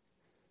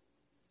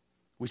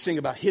 We sing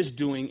about his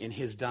doing and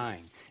his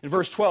dying. In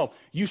verse 12,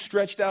 you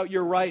stretched out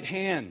your right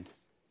hand.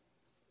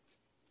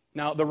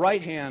 Now, the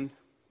right hand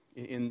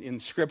in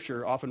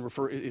Scripture often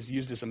is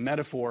used as a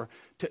metaphor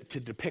to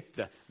depict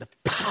the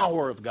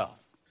power of God.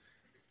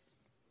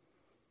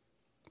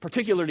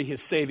 Particularly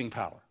his saving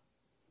power.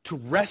 To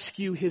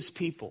rescue his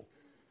people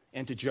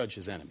and to judge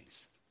his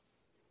enemies.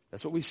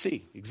 That's what we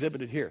see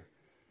exhibited here.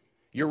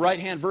 Your right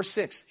hand, verse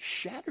 6,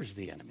 shatters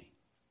the enemy.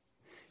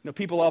 You know,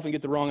 people often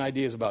get the wrong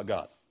ideas about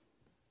God.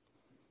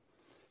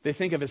 They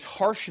think of his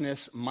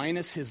harshness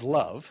minus his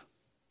love,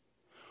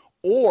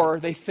 or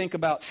they think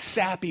about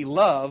sappy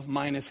love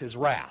minus his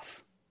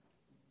wrath.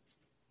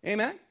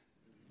 Amen?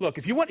 Look,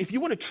 if you want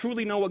to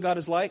truly know what God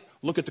is like,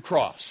 look at the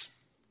cross.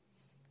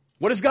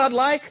 What is God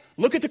like?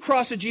 Look at the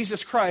cross of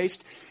Jesus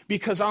Christ,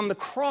 because on the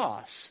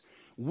cross,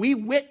 we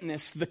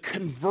witness the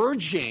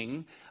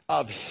converging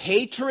of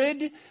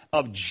hatred,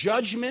 of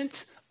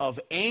judgment, of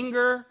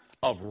anger,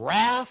 of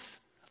wrath,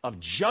 of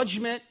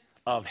judgment,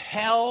 of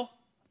hell,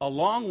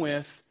 along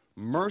with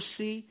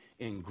mercy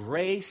and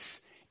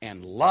grace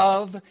and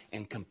love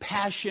and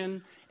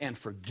compassion and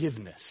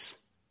forgiveness.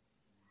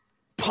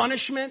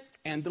 Punishment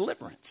and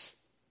deliverance.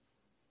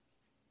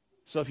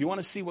 So if you want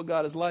to see what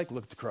God is like,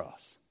 look at the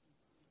cross.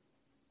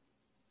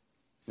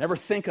 Never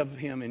think of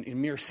him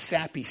in mere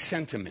sappy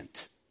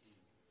sentiment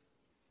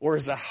or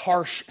as a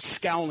harsh,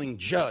 scowling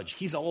judge.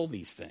 He's all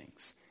these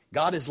things.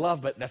 God is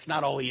love, but that's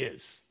not all he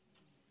is.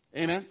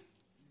 Amen?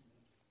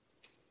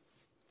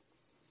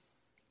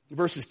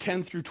 Verses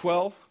 10 through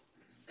 12,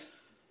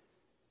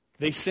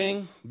 they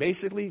sing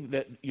basically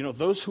that, you know,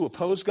 those who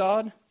oppose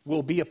God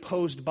will be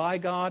opposed by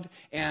God,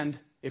 and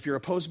if you're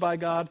opposed by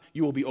God,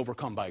 you will be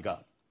overcome by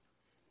God.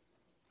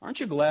 Aren't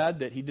you glad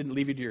that he didn't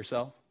leave you to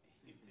yourself?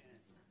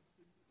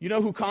 You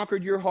know who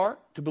conquered your heart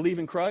to believe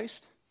in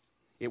Christ?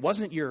 It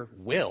wasn't your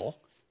will.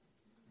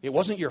 It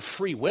wasn't your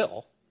free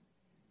will.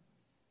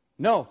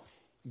 No,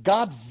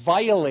 God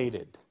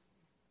violated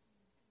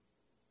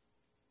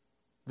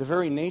the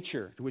very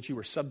nature to which you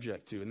were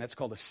subject to, and that's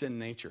called a sin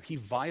nature. He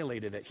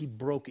violated it. He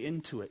broke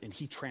into it, and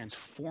he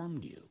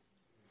transformed you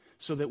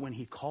so that when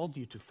he called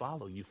you to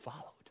follow, you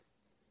followed.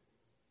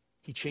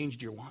 He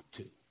changed your want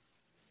to.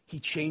 He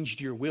changed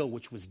your will,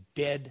 which was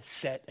dead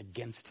set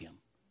against him.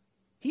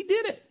 He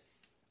did it.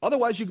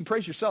 Otherwise, you can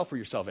praise yourself for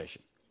your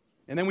salvation.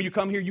 And then when you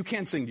come here, you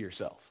can sing to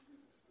yourself.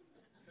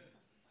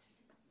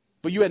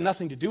 But you had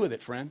nothing to do with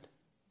it, friend.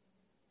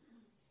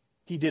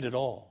 He did it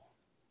all.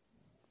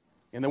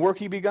 And the work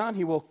he begun,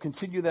 he will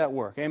continue that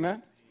work.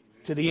 Amen?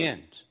 To the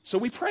end. So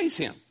we praise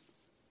him.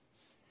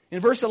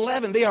 In verse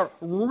 11, they are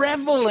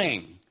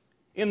reveling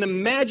in the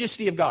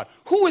majesty of God.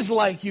 Who is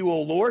like you,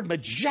 O Lord,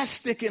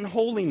 majestic in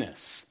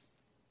holiness?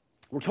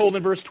 We're told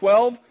in verse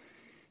 12,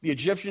 the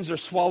Egyptians are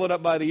swallowed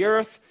up by the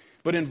earth.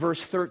 But in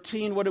verse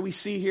 13, what do we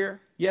see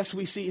here? Yes,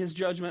 we see his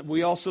judgment.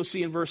 We also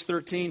see in verse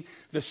 13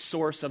 the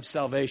source of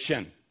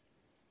salvation.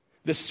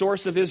 The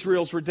source of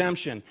Israel's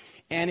redemption.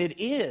 And it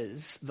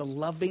is the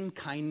loving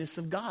kindness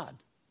of God,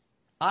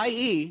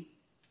 i.e.,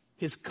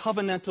 his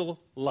covenantal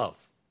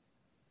love.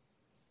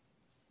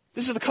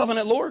 This is the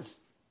covenant Lord.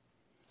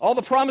 All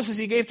the promises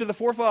he gave to the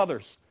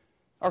forefathers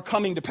are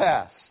coming to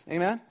pass.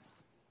 Amen?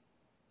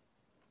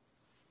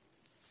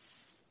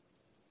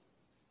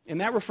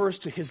 And that refers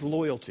to his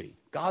loyalty,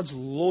 God's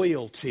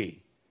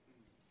loyalty,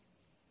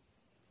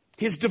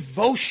 his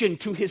devotion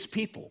to his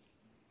people,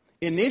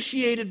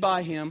 initiated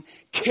by him,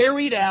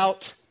 carried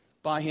out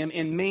by him,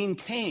 and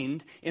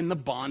maintained in the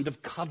bond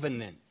of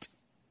covenant.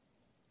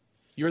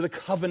 You're the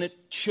covenant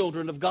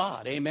children of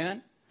God,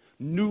 amen?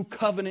 New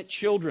covenant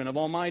children of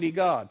Almighty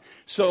God.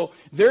 So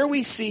there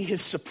we see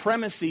his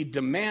supremacy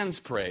demands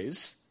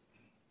praise.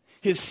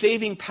 His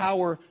saving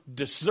power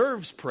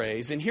deserves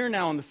praise. And here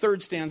now in the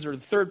third stanza, or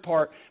the third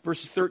part,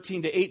 verses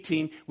 13 to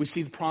 18, we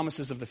see the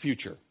promises of the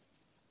future.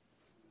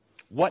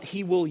 What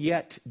he will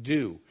yet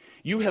do.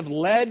 You have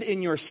led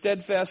in your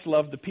steadfast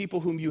love the people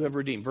whom you have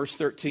redeemed. Verse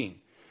 13.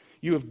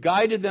 You have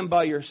guided them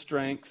by your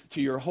strength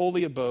to your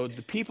holy abode.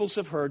 The peoples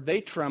have heard,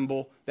 they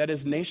tremble. That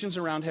is, nations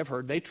around have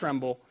heard, they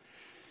tremble.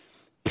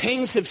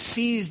 Pangs have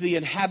seized the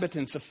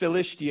inhabitants of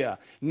Philistia.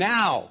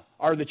 Now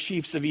are the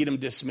chiefs of Edom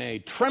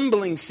dismayed.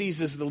 Trembling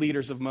seizes the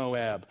leaders of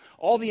Moab.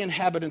 All the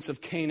inhabitants of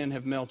Canaan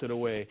have melted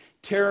away.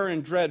 Terror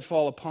and dread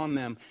fall upon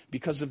them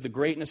because of the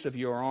greatness of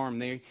your arm.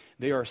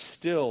 They are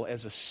still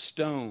as a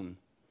stone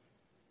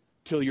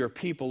till your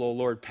people, O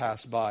Lord,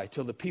 pass by.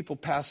 Till the people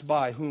pass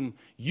by whom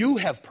you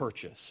have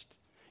purchased.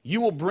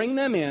 You will bring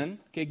them in,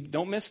 okay,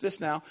 don't miss this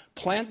now,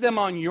 plant them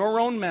on your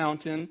own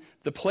mountain,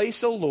 the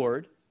place, O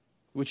Lord,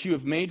 which you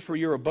have made for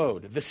your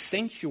abode, the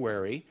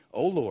sanctuary,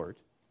 O Lord,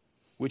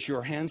 which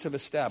your hands have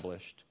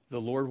established.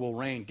 The Lord will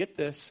reign, get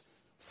this,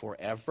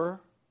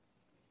 forever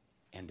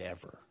and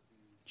ever.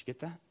 Did you get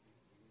that?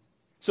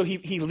 So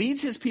he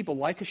leads his people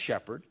like a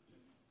shepherd,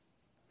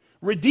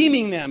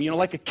 redeeming them,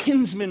 like a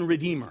kinsman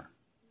redeemer.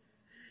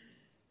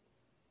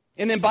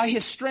 And then by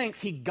his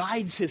strength, he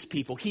guides his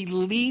people. He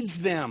leads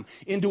them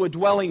into a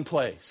dwelling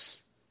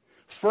place.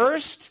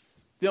 First,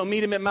 they'll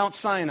meet him at Mount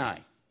Sinai.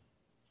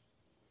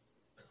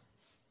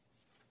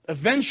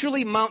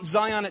 Eventually, Mount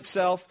Zion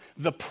itself,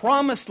 the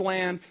promised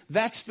land,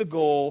 that's the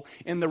goal.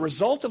 And the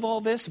result of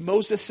all this,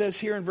 Moses says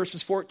here in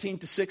verses 14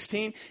 to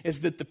 16,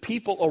 is that the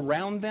people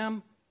around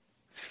them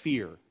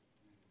fear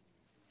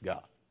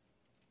God.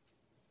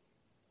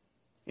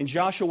 In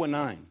Joshua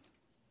 9,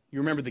 you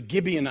remember the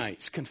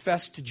Gibeonites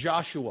confessed to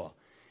Joshua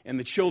and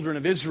the children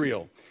of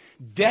Israel,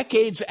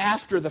 decades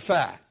after the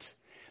fact,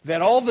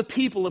 that all the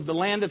people of the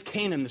land of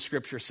Canaan, the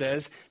scripture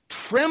says,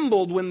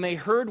 trembled when they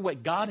heard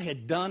what God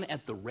had done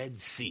at the Red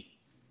Sea.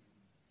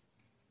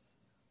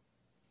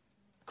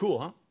 Cool,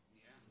 huh?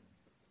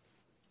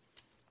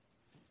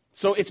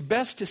 So it's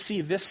best to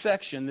see this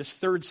section, this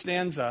third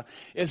stanza,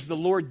 as the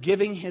Lord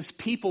giving his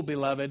people,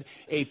 beloved,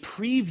 a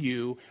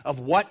preview of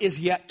what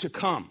is yet to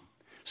come.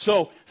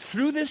 So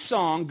through this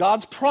song,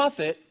 God's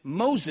prophet,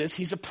 Moses,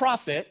 he's a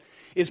prophet,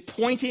 is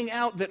pointing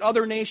out that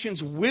other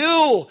nations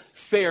will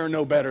fare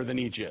no better than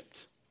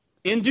Egypt.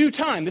 In due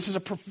time, this is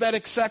a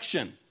prophetic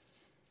section,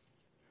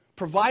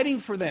 providing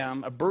for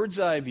them a bird's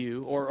eye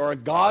view, or a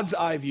God's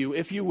eye view,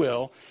 if you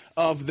will,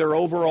 of their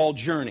overall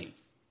journey.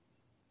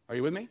 Are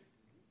you with me?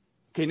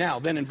 Okay, now,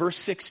 then in verse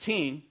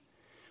 16,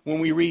 when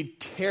we read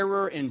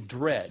terror and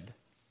dread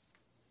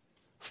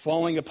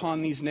falling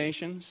upon these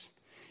nations,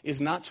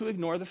 is not to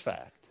ignore the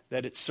fact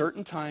that at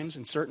certain times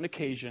and certain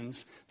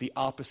occasions, the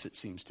opposite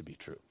seems to be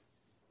true.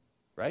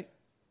 Right?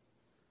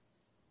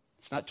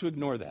 It's not to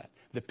ignore that.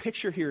 The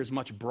picture here is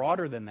much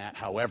broader than that,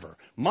 however.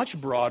 Much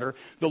broader.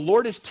 The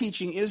Lord is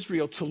teaching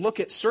Israel to look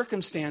at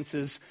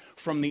circumstances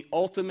from the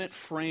ultimate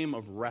frame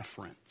of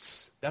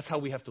reference. That's how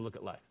we have to look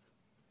at life.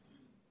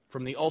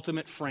 From the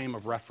ultimate frame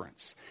of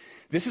reference.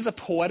 This is a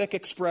poetic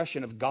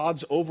expression of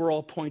God's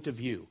overall point of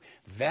view.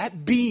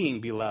 That being,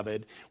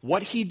 beloved,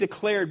 what he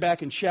declared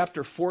back in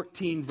chapter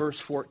 14, verse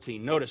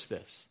 14. Notice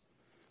this.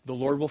 The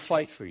Lord will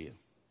fight for you.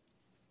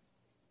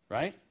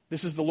 Right?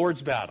 This is the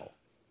Lord's battle.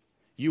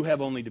 You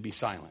have only to be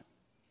silent.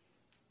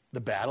 The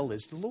battle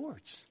is the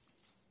Lord's.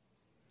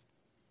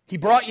 He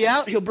brought you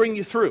out, he'll bring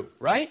you through,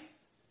 right?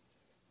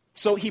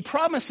 So he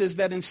promises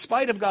that in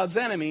spite of God's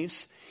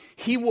enemies,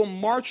 he will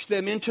march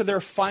them into their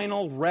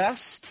final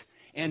rest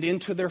and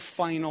into their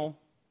final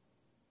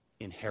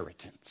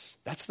inheritance.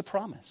 That's the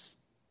promise.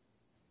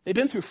 They've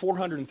been through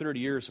 430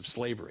 years of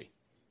slavery.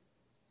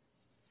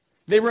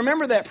 They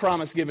remember that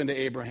promise given to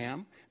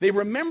Abraham. They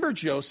remember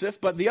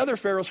Joseph, but the other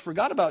pharaohs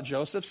forgot about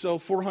Joseph, so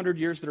 400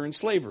 years they're in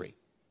slavery.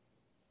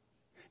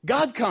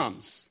 God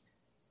comes,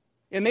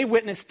 and they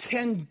witness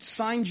 10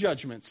 sign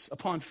judgments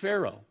upon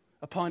Pharaoh,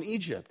 upon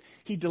Egypt.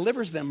 He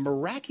delivers them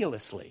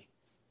miraculously.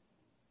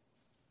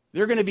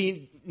 They're going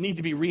to need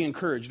to be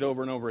re-encouraged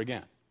over and over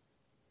again.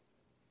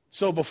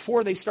 So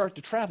before they start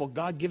to travel,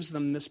 God gives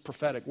them this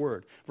prophetic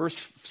word.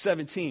 Verse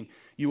 17,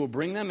 you will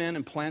bring them in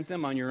and plant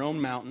them on your own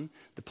mountain,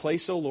 the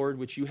place, O Lord,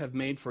 which you have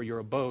made for your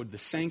abode, the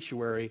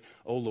sanctuary,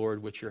 O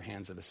Lord, which your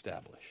hands have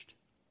established.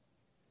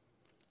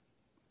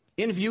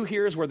 In view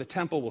here is where the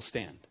temple will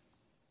stand,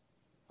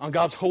 on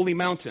God's holy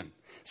mountain.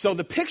 So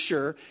the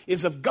picture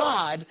is of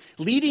God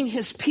leading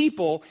his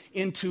people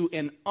into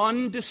an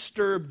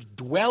undisturbed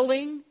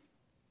dwelling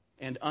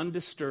and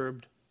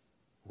undisturbed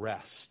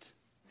rest.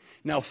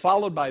 Now,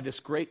 followed by this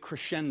great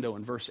crescendo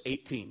in verse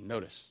 18.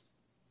 Notice.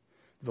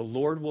 The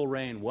Lord will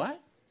reign what?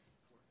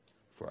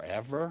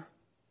 Forever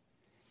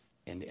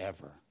and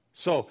ever.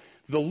 So,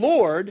 the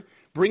Lord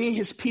bringing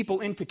his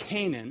people into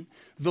Canaan,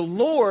 the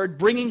Lord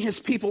bringing his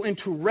people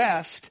into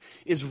rest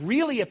is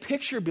really a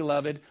picture,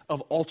 beloved,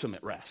 of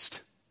ultimate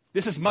rest.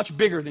 This is much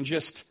bigger than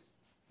just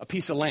a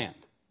piece of land.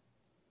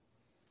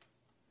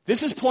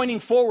 This is pointing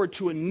forward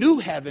to a new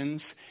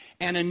heavens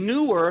and a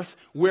new earth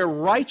where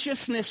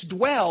righteousness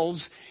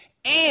dwells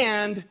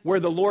and where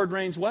the Lord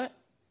reigns what?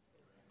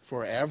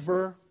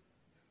 Forever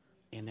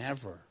and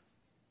ever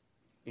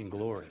in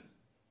glory.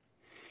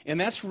 And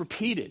that's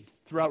repeated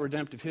throughout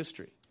redemptive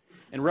history.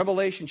 In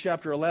Revelation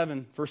chapter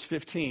 11, verse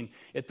 15,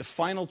 at the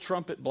final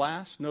trumpet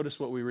blast, notice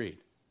what we read.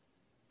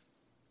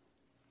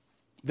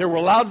 There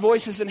were loud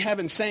voices in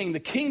heaven saying, the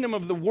kingdom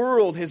of the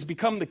world has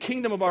become the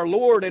kingdom of our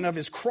Lord and of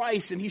his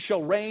Christ, and he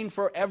shall reign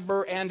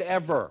forever and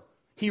ever.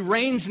 He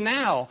reigns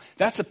now.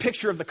 That's a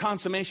picture of the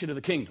consummation of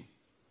the kingdom.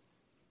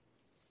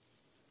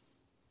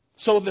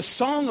 So the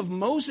song of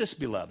Moses,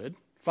 beloved,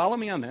 follow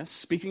me on this,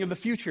 speaking of the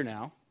future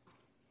now,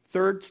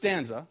 third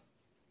stanza,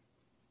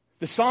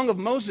 the song of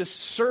Moses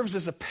serves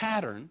as a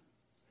pattern.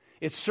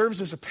 It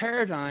serves as a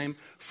paradigm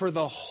for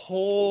the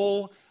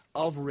whole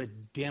of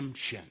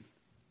redemption.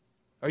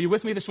 Are you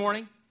with me this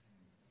morning?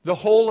 The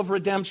whole of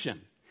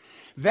redemption.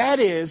 That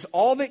is,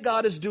 all that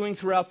God is doing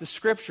throughout the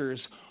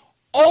Scriptures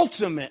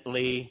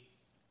ultimately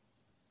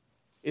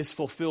is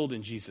fulfilled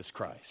in Jesus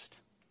Christ.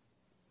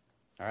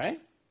 All right?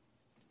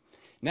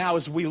 Now,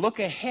 as we look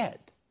ahead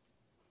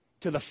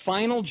to the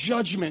final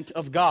judgment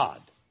of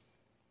God,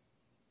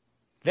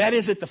 that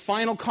is at the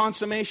final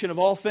consummation of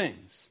all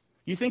things.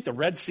 You think the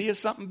Red Sea is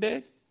something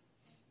big?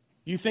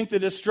 You think the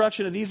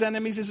destruction of these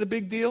enemies is a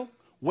big deal?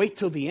 Wait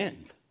till the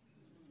end.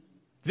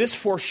 This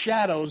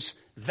foreshadows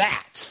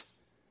that.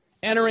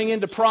 Entering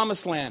into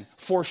Promised Land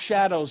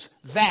foreshadows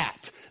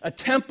that. A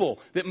temple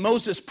that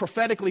Moses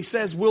prophetically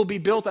says will be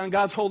built on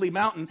God's holy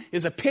mountain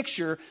is a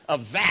picture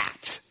of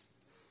that.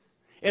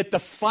 At the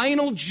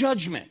final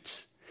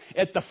judgment,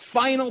 at the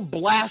final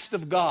blast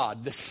of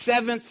God, the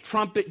seventh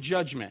trumpet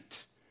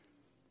judgment,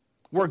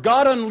 where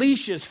God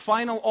unleashes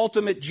final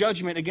ultimate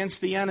judgment against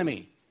the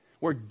enemy,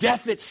 where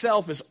death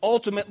itself is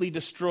ultimately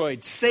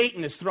destroyed,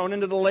 Satan is thrown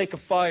into the lake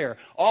of fire,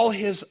 all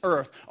his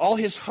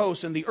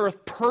hosts, and the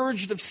earth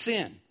purged of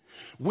sin,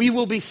 we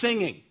will be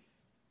singing.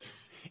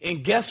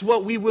 And guess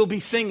what we will be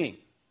singing?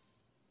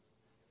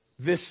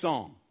 This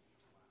song,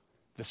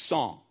 the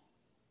song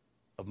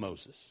of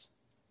Moses.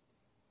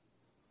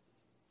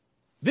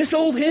 This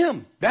old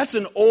hymn, that's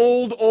an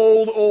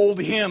old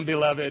hymn,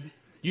 beloved.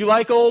 You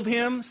like old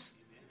hymns?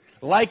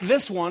 Like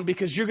this one,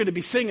 because you're going to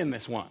be singing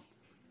this one.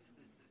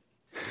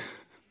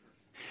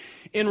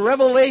 In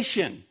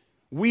Revelation,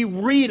 we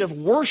read of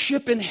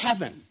worship in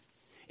heaven,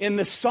 and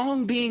the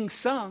song being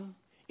sung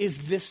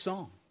is this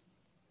song.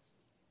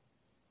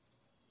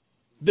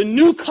 The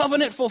new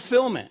covenant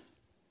fulfillment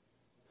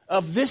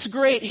of this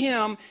great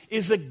hymn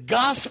is a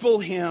gospel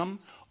hymn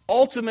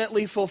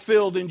ultimately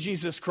fulfilled in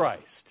Jesus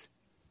Christ.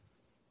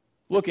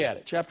 Look at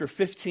it, chapter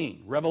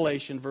 15,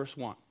 Revelation, verse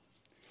 1.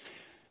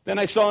 Then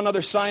I saw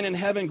another sign in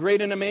heaven,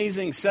 great and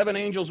amazing, 7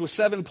 angels with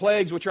 7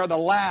 plagues, which are the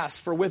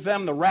last, for with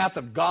them the wrath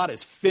of God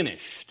is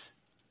finished.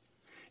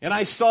 And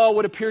I saw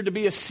what appeared to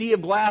be a sea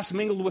of glass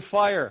mingled with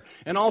fire,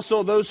 and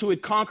also those who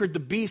had conquered the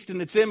beast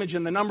and its image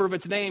and the number of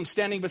its name,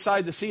 standing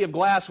beside the sea of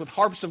glass with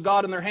harps of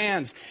God in their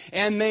hands.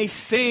 And they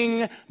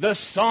sing the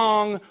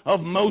song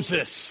of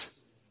Moses,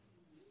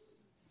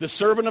 the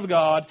servant of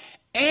God,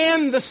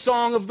 and the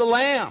song of the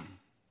Lamb.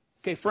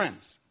 Okay,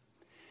 friends.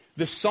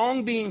 The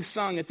song being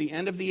sung at the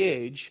end of the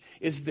age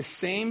is the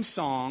same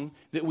song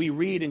that we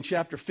read in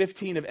chapter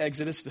 15 of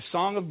Exodus, the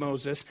song of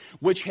Moses,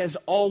 which has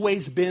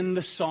always been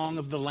the song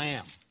of the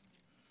Lamb.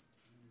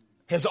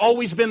 Has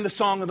always been the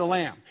song of the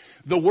Lamb.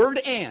 The word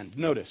and,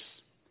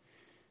 notice,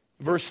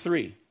 verse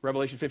 3,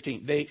 Revelation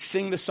 15. They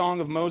sing the song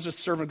of Moses,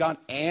 the servant of God,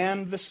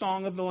 and the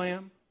song of the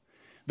Lamb.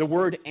 The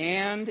word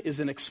and is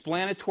an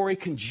explanatory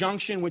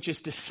conjunction, which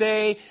is to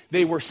say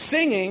they were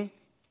singing,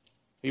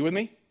 are you with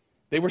me?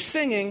 They were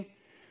singing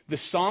the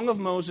song of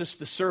Moses,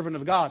 the servant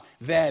of God.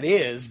 That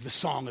is the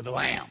song of the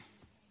Lamb.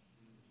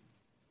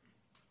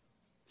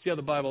 See how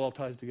the Bible all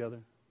ties together?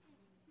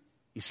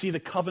 You see the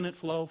covenant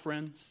flow,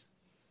 friends?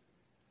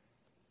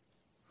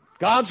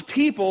 God's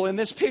people in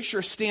this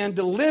picture stand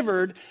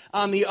delivered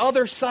on the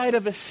other side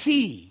of a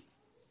sea.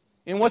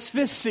 And what's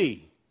this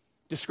sea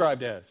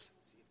described as?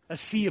 A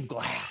sea of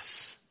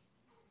glass.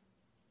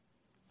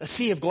 A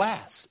sea of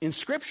glass in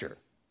Scripture.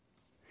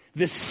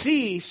 The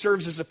sea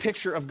serves as a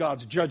picture of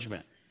God's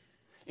judgment.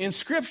 In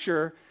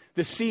Scripture,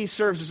 the sea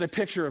serves as a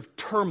picture of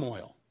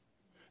turmoil.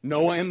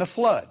 Noah and the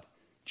flood,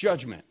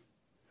 judgment.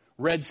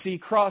 Red Sea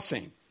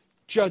crossing,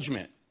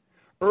 judgment.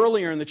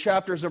 Earlier in the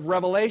chapters of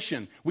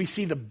Revelation, we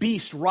see the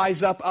beast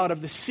rise up out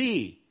of the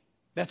sea.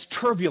 That's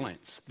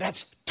turbulence.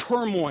 That's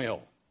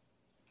turmoil.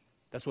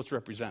 That's what's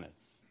represented.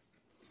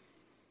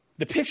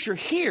 The picture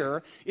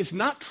here is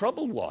not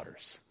troubled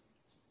waters.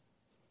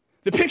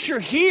 The picture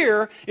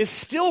here is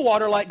still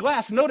water like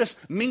glass. Notice,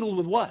 mingled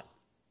with what?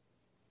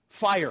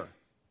 Fire.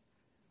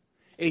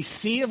 A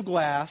sea of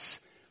glass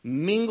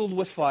mingled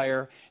with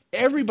fire.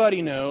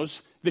 Everybody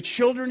knows, the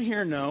children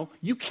here know,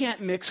 you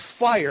can't mix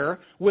fire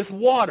with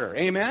water.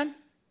 Amen?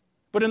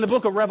 But in the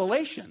book of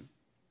Revelation,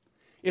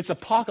 it's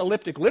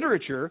apocalyptic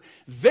literature.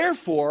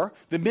 Therefore,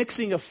 the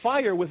mixing of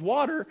fire with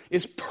water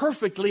is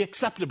perfectly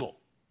acceptable.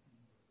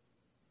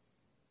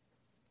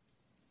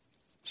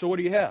 So what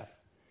do you have?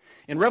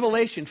 In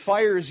Revelation,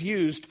 fire is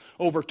used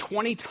over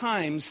 20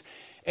 times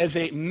as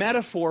a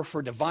metaphor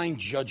for divine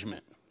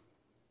judgment.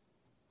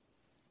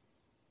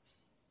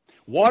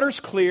 Water's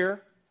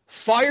clear,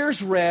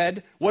 fire's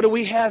red. What do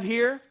we have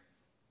here?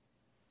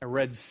 A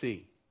Red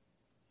Sea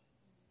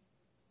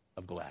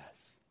of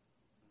glass.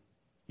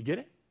 You get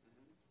it?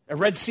 A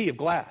Red Sea of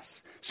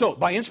glass. So,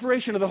 by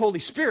inspiration of the Holy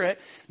Spirit,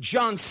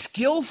 John's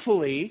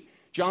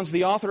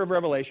the author of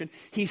Revelation,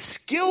 he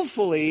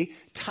skillfully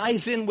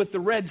ties in with the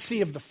Red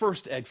Sea of the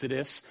first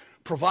Exodus,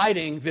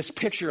 providing this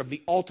picture of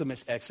the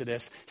ultimate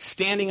Exodus.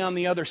 Standing on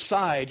the other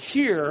side,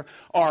 here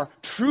are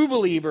true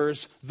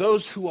believers,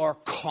 those who are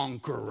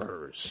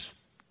conquerors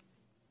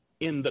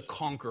in the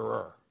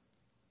conqueror,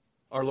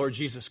 our Lord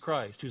Jesus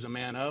Christ, who's a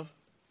man of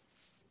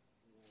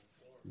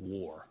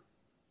war.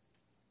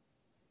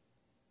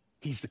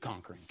 He's the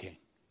conquering king.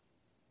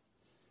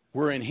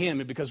 We're in him,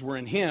 and because we're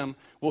in him,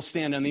 we'll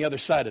stand on the other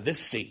side of this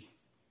sea.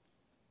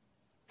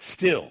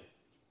 Still,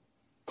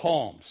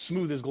 calm,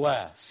 smooth as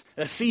glass,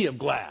 a sea of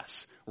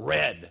glass,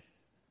 red,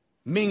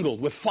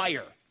 mingled with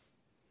fire.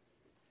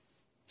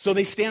 So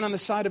they stand on the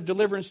side of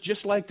deliverance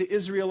just like the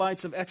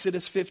Israelites of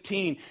Exodus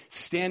 15,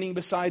 standing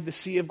beside the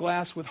sea of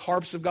glass with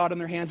harps of God in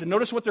their hands. And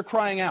notice what they're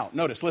crying out.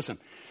 Notice, listen.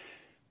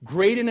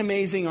 Great and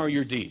amazing are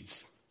your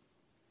deeds,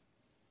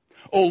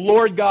 O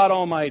Lord God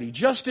Almighty.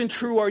 Just and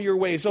true are your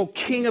ways, O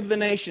King of the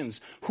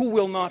nations. Who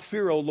will not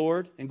fear, O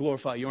Lord, and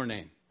glorify your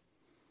name?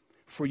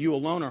 For you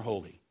alone are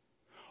holy.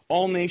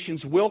 All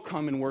nations will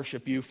come and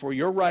worship you, for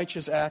your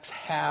righteous acts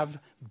have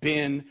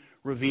been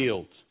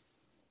revealed.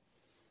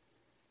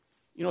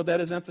 You know what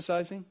that is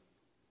emphasizing?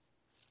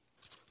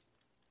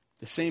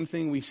 The same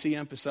thing we see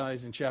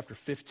emphasized in chapter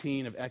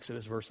 15 of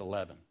Exodus, verse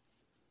 11.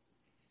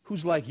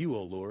 Who's like you,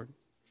 O Lord?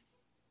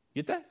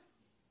 Get that?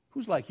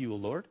 Who's like you, O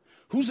Lord?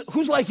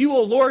 Who's like you,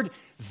 O Lord,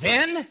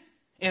 then?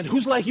 And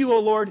who's like you, O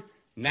Lord,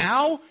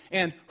 now?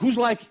 And who's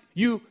like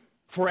you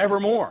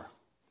forevermore?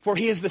 For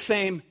he is the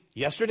same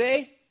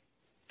yesterday,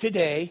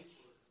 today,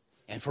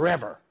 and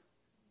forever.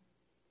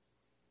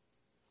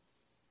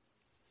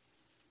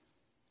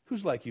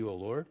 Who's like you, O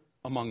Lord,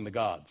 among the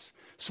gods?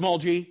 Small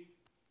g,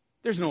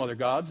 there's no other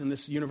gods in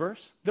this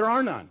universe. There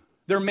are none.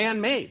 They're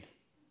man-made.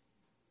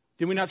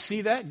 Did we not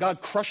see that?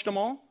 God crushed them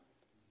all.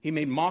 He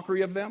made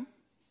mockery of them.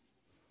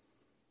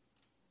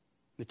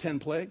 The 10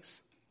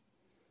 plagues.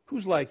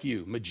 Who's like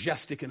you,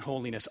 majestic in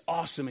holiness,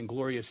 awesome in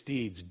glorious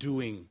deeds,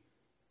 doing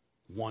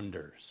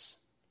wonders?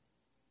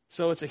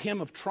 So it's a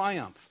hymn of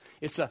triumph.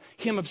 It's a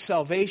hymn of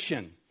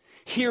salvation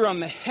here on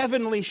the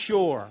heavenly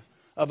shore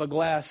of a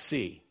glass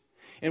sea.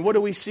 And what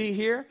do we see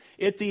here?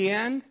 At the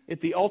end,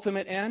 at the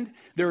ultimate end,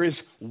 there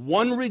is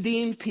one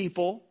redeemed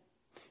people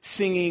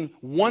singing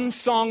one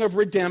song of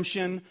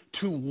redemption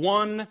to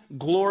one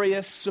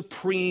glorious,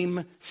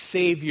 supreme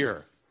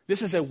Savior.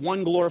 This is a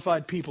one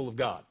glorified people of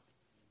God.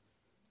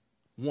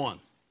 One.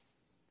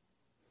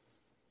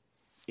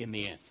 In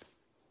the end.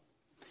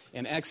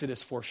 And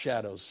Exodus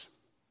foreshadows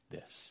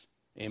this.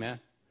 Amen?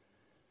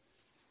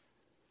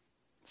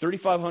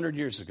 3,500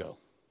 years ago,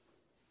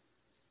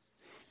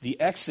 the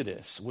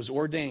Exodus was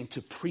ordained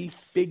to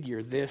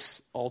prefigure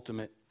this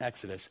ultimate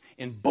Exodus.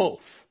 And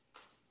both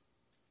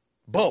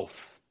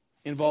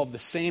involve the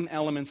same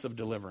elements of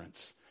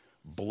deliverance: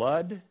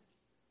 blood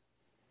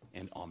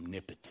and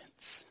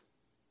omnipotence.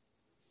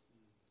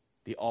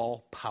 The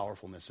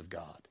all-powerfulness of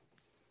God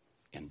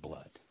and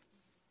blood.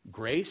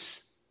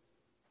 Grace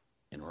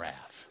and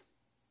wrath.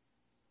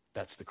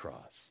 That's the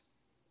cross.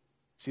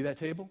 See that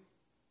table?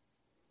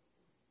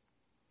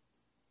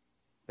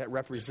 That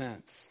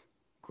represents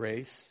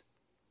grace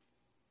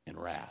and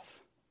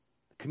wrath.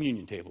 The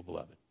communion table,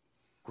 beloved.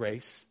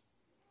 Grace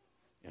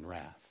and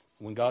wrath.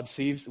 When God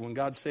saves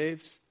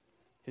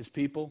his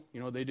people, you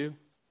know what they do?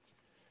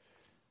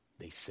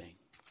 They sing.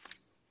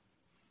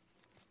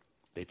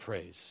 They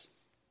praise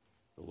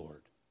the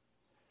Lord.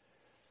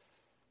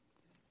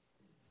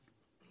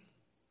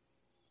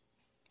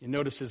 You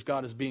notice as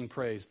God is being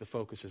praised, the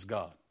focus is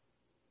God,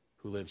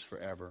 who lives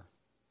forever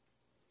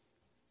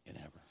and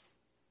ever.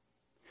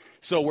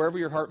 So wherever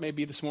your heart may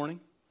be this morning,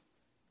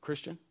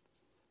 Christian,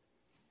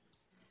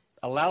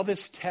 allow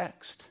this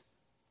text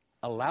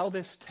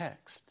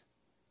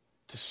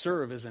to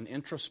serve as an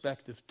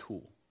introspective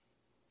tool.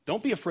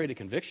 Don't be afraid of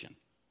conviction.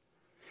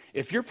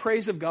 If your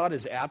praise of God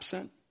is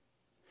absent,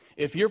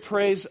 if your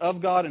praise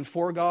of God and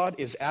for God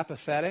is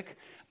apathetic,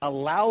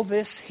 allow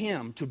this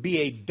hymn to be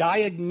a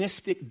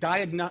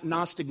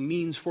diagnostic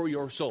means for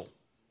your soul.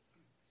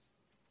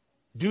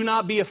 Do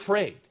not be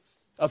afraid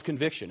of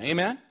conviction.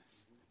 Amen?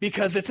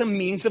 Because it's a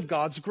means of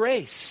God's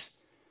grace.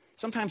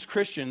 Sometimes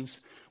Christians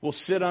will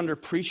sit under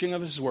preaching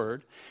of his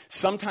word.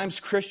 Sometimes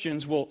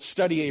Christians will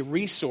study a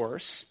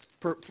resource.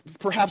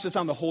 Perhaps it's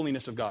on the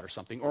holiness of God or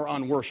something, or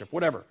on worship,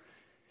 whatever.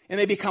 And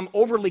they become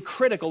overly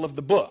critical of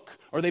the book,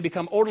 or they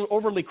become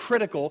overly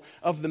critical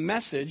of the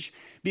message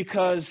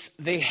because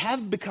they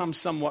have become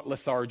somewhat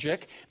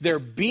lethargic. They're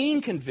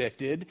being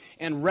convicted,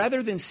 and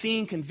rather than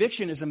seeing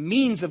conviction as a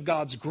means of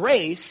God's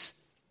grace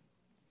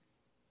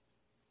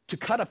to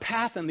cut a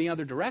path in the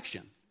other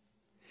direction,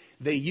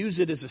 they use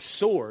it as a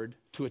sword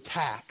to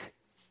attack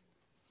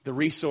the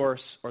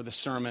resource or the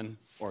sermon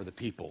or the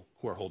people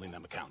who are holding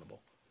them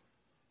accountable.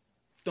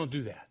 Don't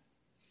do that.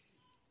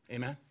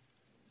 Amen?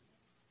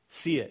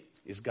 See it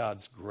is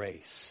God's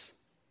grace.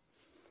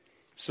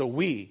 So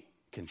we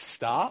can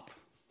stop,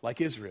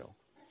 like Israel,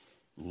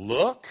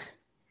 look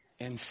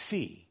and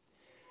see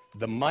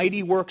the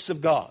mighty works of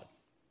God,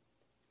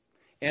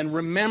 and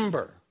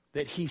remember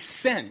that he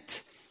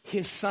sent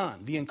his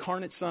Son, the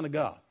incarnate Son of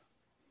God,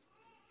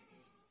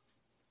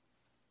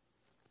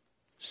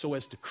 so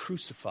as to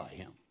crucify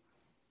him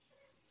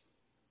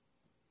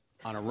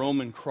on a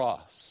Roman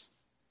cross.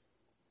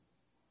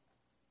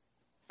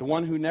 The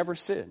one who never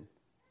sinned,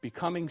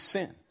 becoming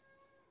sin,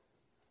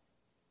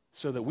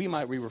 so that we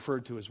might be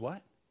referred to as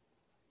what?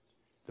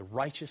 The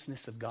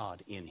righteousness of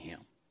God in him.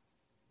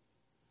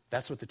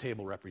 That's what the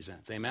table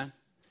represents. Amen?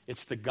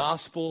 It's the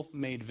gospel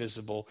made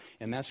visible,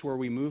 and that's where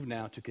we move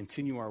now to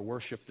continue our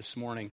worship this morning.